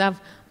 doing stuff,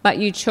 but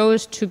you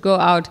chose to go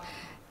out.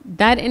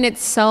 That in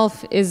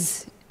itself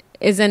is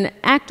an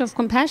act of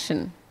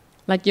compassion.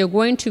 Like you're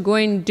going to go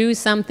and do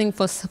something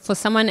for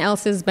someone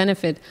else's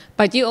benefit,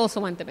 but you also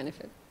want the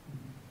benefit.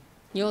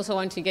 You also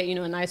want to get,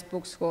 nice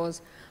book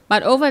scores.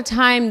 But over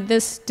time,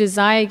 this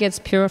desire gets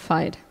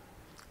purified.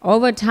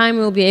 Over time,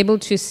 we'll be able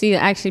to see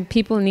actually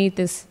people need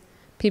this.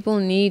 People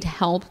need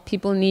help.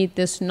 People need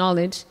this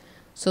knowledge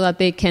so that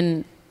they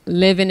can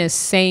live in a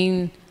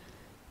sane,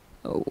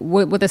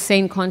 with a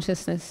sane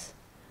consciousness.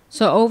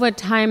 So over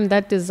time,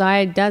 that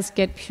desire does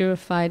get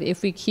purified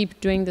if we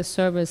keep doing the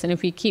service and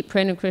if we keep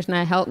praying to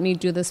Krishna, help me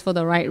do this for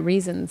the right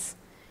reasons.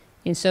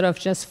 Instead of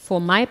just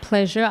for my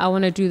pleasure, I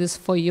want to do this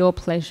for your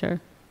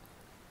pleasure.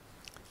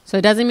 So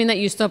it doesn't mean that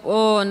you stop,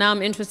 now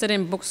I'm interested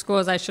in book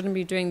scores, I shouldn't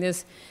be doing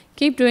this.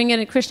 Keep doing it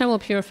and Krishna will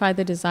purify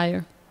the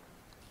desire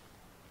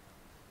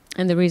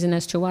and the reason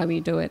as to why we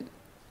do it.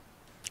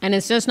 And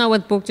it's just not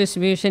with book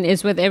distribution,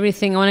 it's with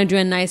everything. I want to do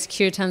a nice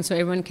kirtan so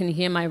everyone can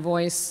hear my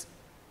voice.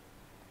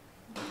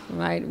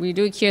 Right? We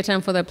do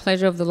kirtan for the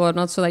pleasure of the Lord,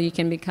 not so that you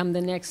can become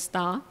the next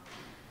star.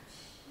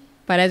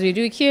 But as we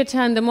do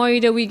kirtan, the more you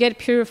do, we get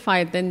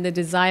purified, then the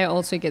desire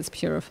also gets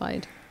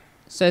purified.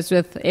 So it's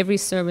with every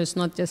service,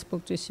 not just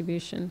book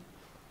distribution.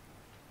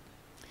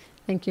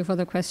 Thank you for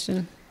the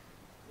question.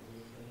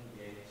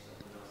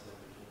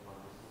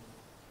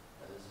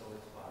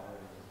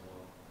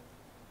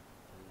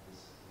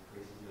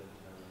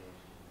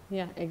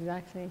 Yeah,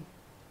 exactly.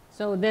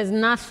 So there's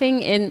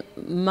nothing in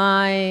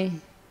my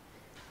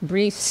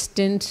brief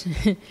stint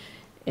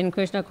in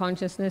Krishna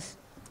consciousness,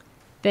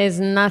 there's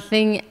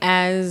nothing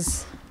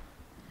as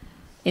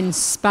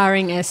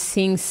inspiring as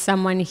seeing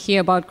someone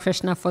hear about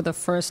Krishna for the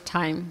first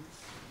time.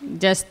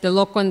 Just the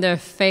look on their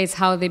face,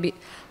 how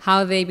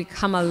they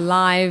become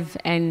alive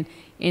and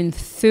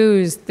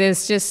enthused.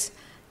 There's just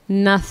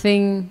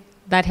nothing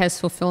that has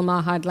fulfilled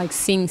my heart like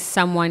seeing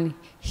someone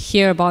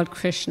hear about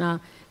Krishna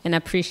and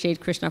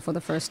appreciate Krishna for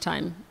the first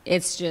time.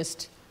 It's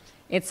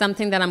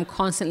something that I'm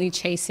constantly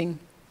chasing.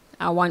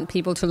 I want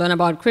people to learn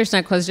about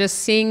Krishna because just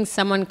seeing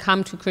someone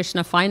come to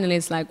Krishna finally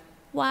is like,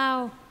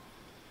 wow,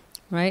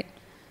 right?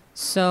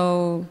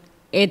 So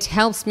it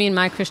helps me in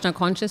my Krishna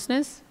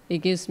consciousness. It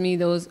gives me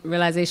those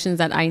realizations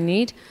that I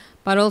need.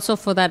 But also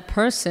for that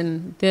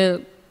person,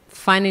 they're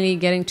finally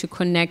getting to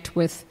connect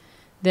with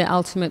the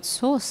ultimate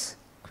source,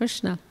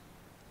 Krishna.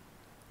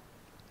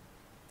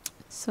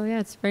 So yeah,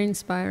 it's very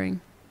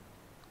inspiring.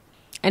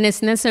 And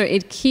it's necessary.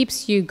 It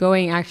keeps you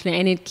going actually,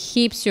 and it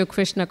keeps your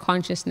Krishna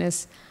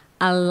consciousness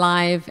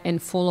alive and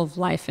full of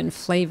life and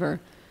flavor.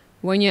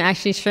 When you're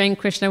actually sharing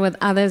Krishna with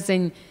others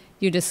and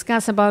you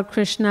discuss about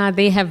Krishna,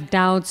 they have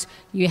doubts,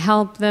 you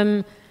help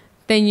them,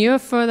 then you're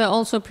further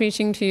also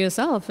preaching to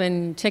yourself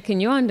and checking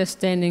your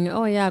understanding.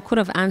 Oh yeah, I could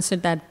have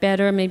answered that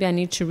better. Maybe I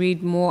need to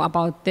read more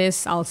about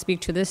this. I'll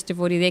speak to this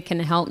devotee. They can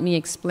help me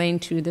explain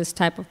to this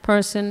type of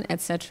person,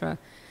 etc.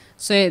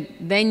 So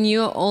then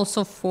you're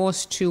also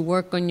forced to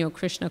work on your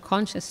Krishna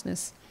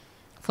consciousness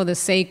for the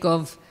sake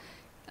of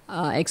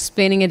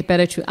explaining it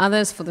better to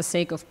others, for the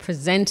sake of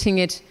presenting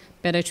it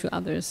better to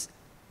others.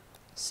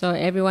 So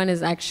everyone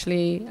is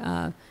actually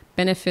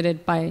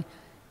benefited by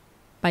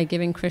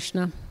giving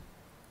Krishna.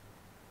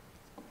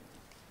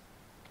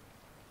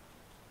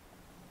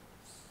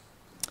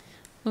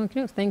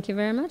 Okay, thank you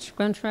very much.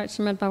 Grantrat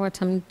Srimad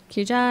Bhagavatam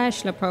Ki Jai,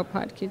 Srila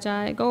Prabhupada Ki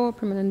Jai, Gaur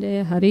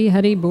Premanande, Hari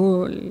Hari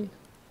Bol.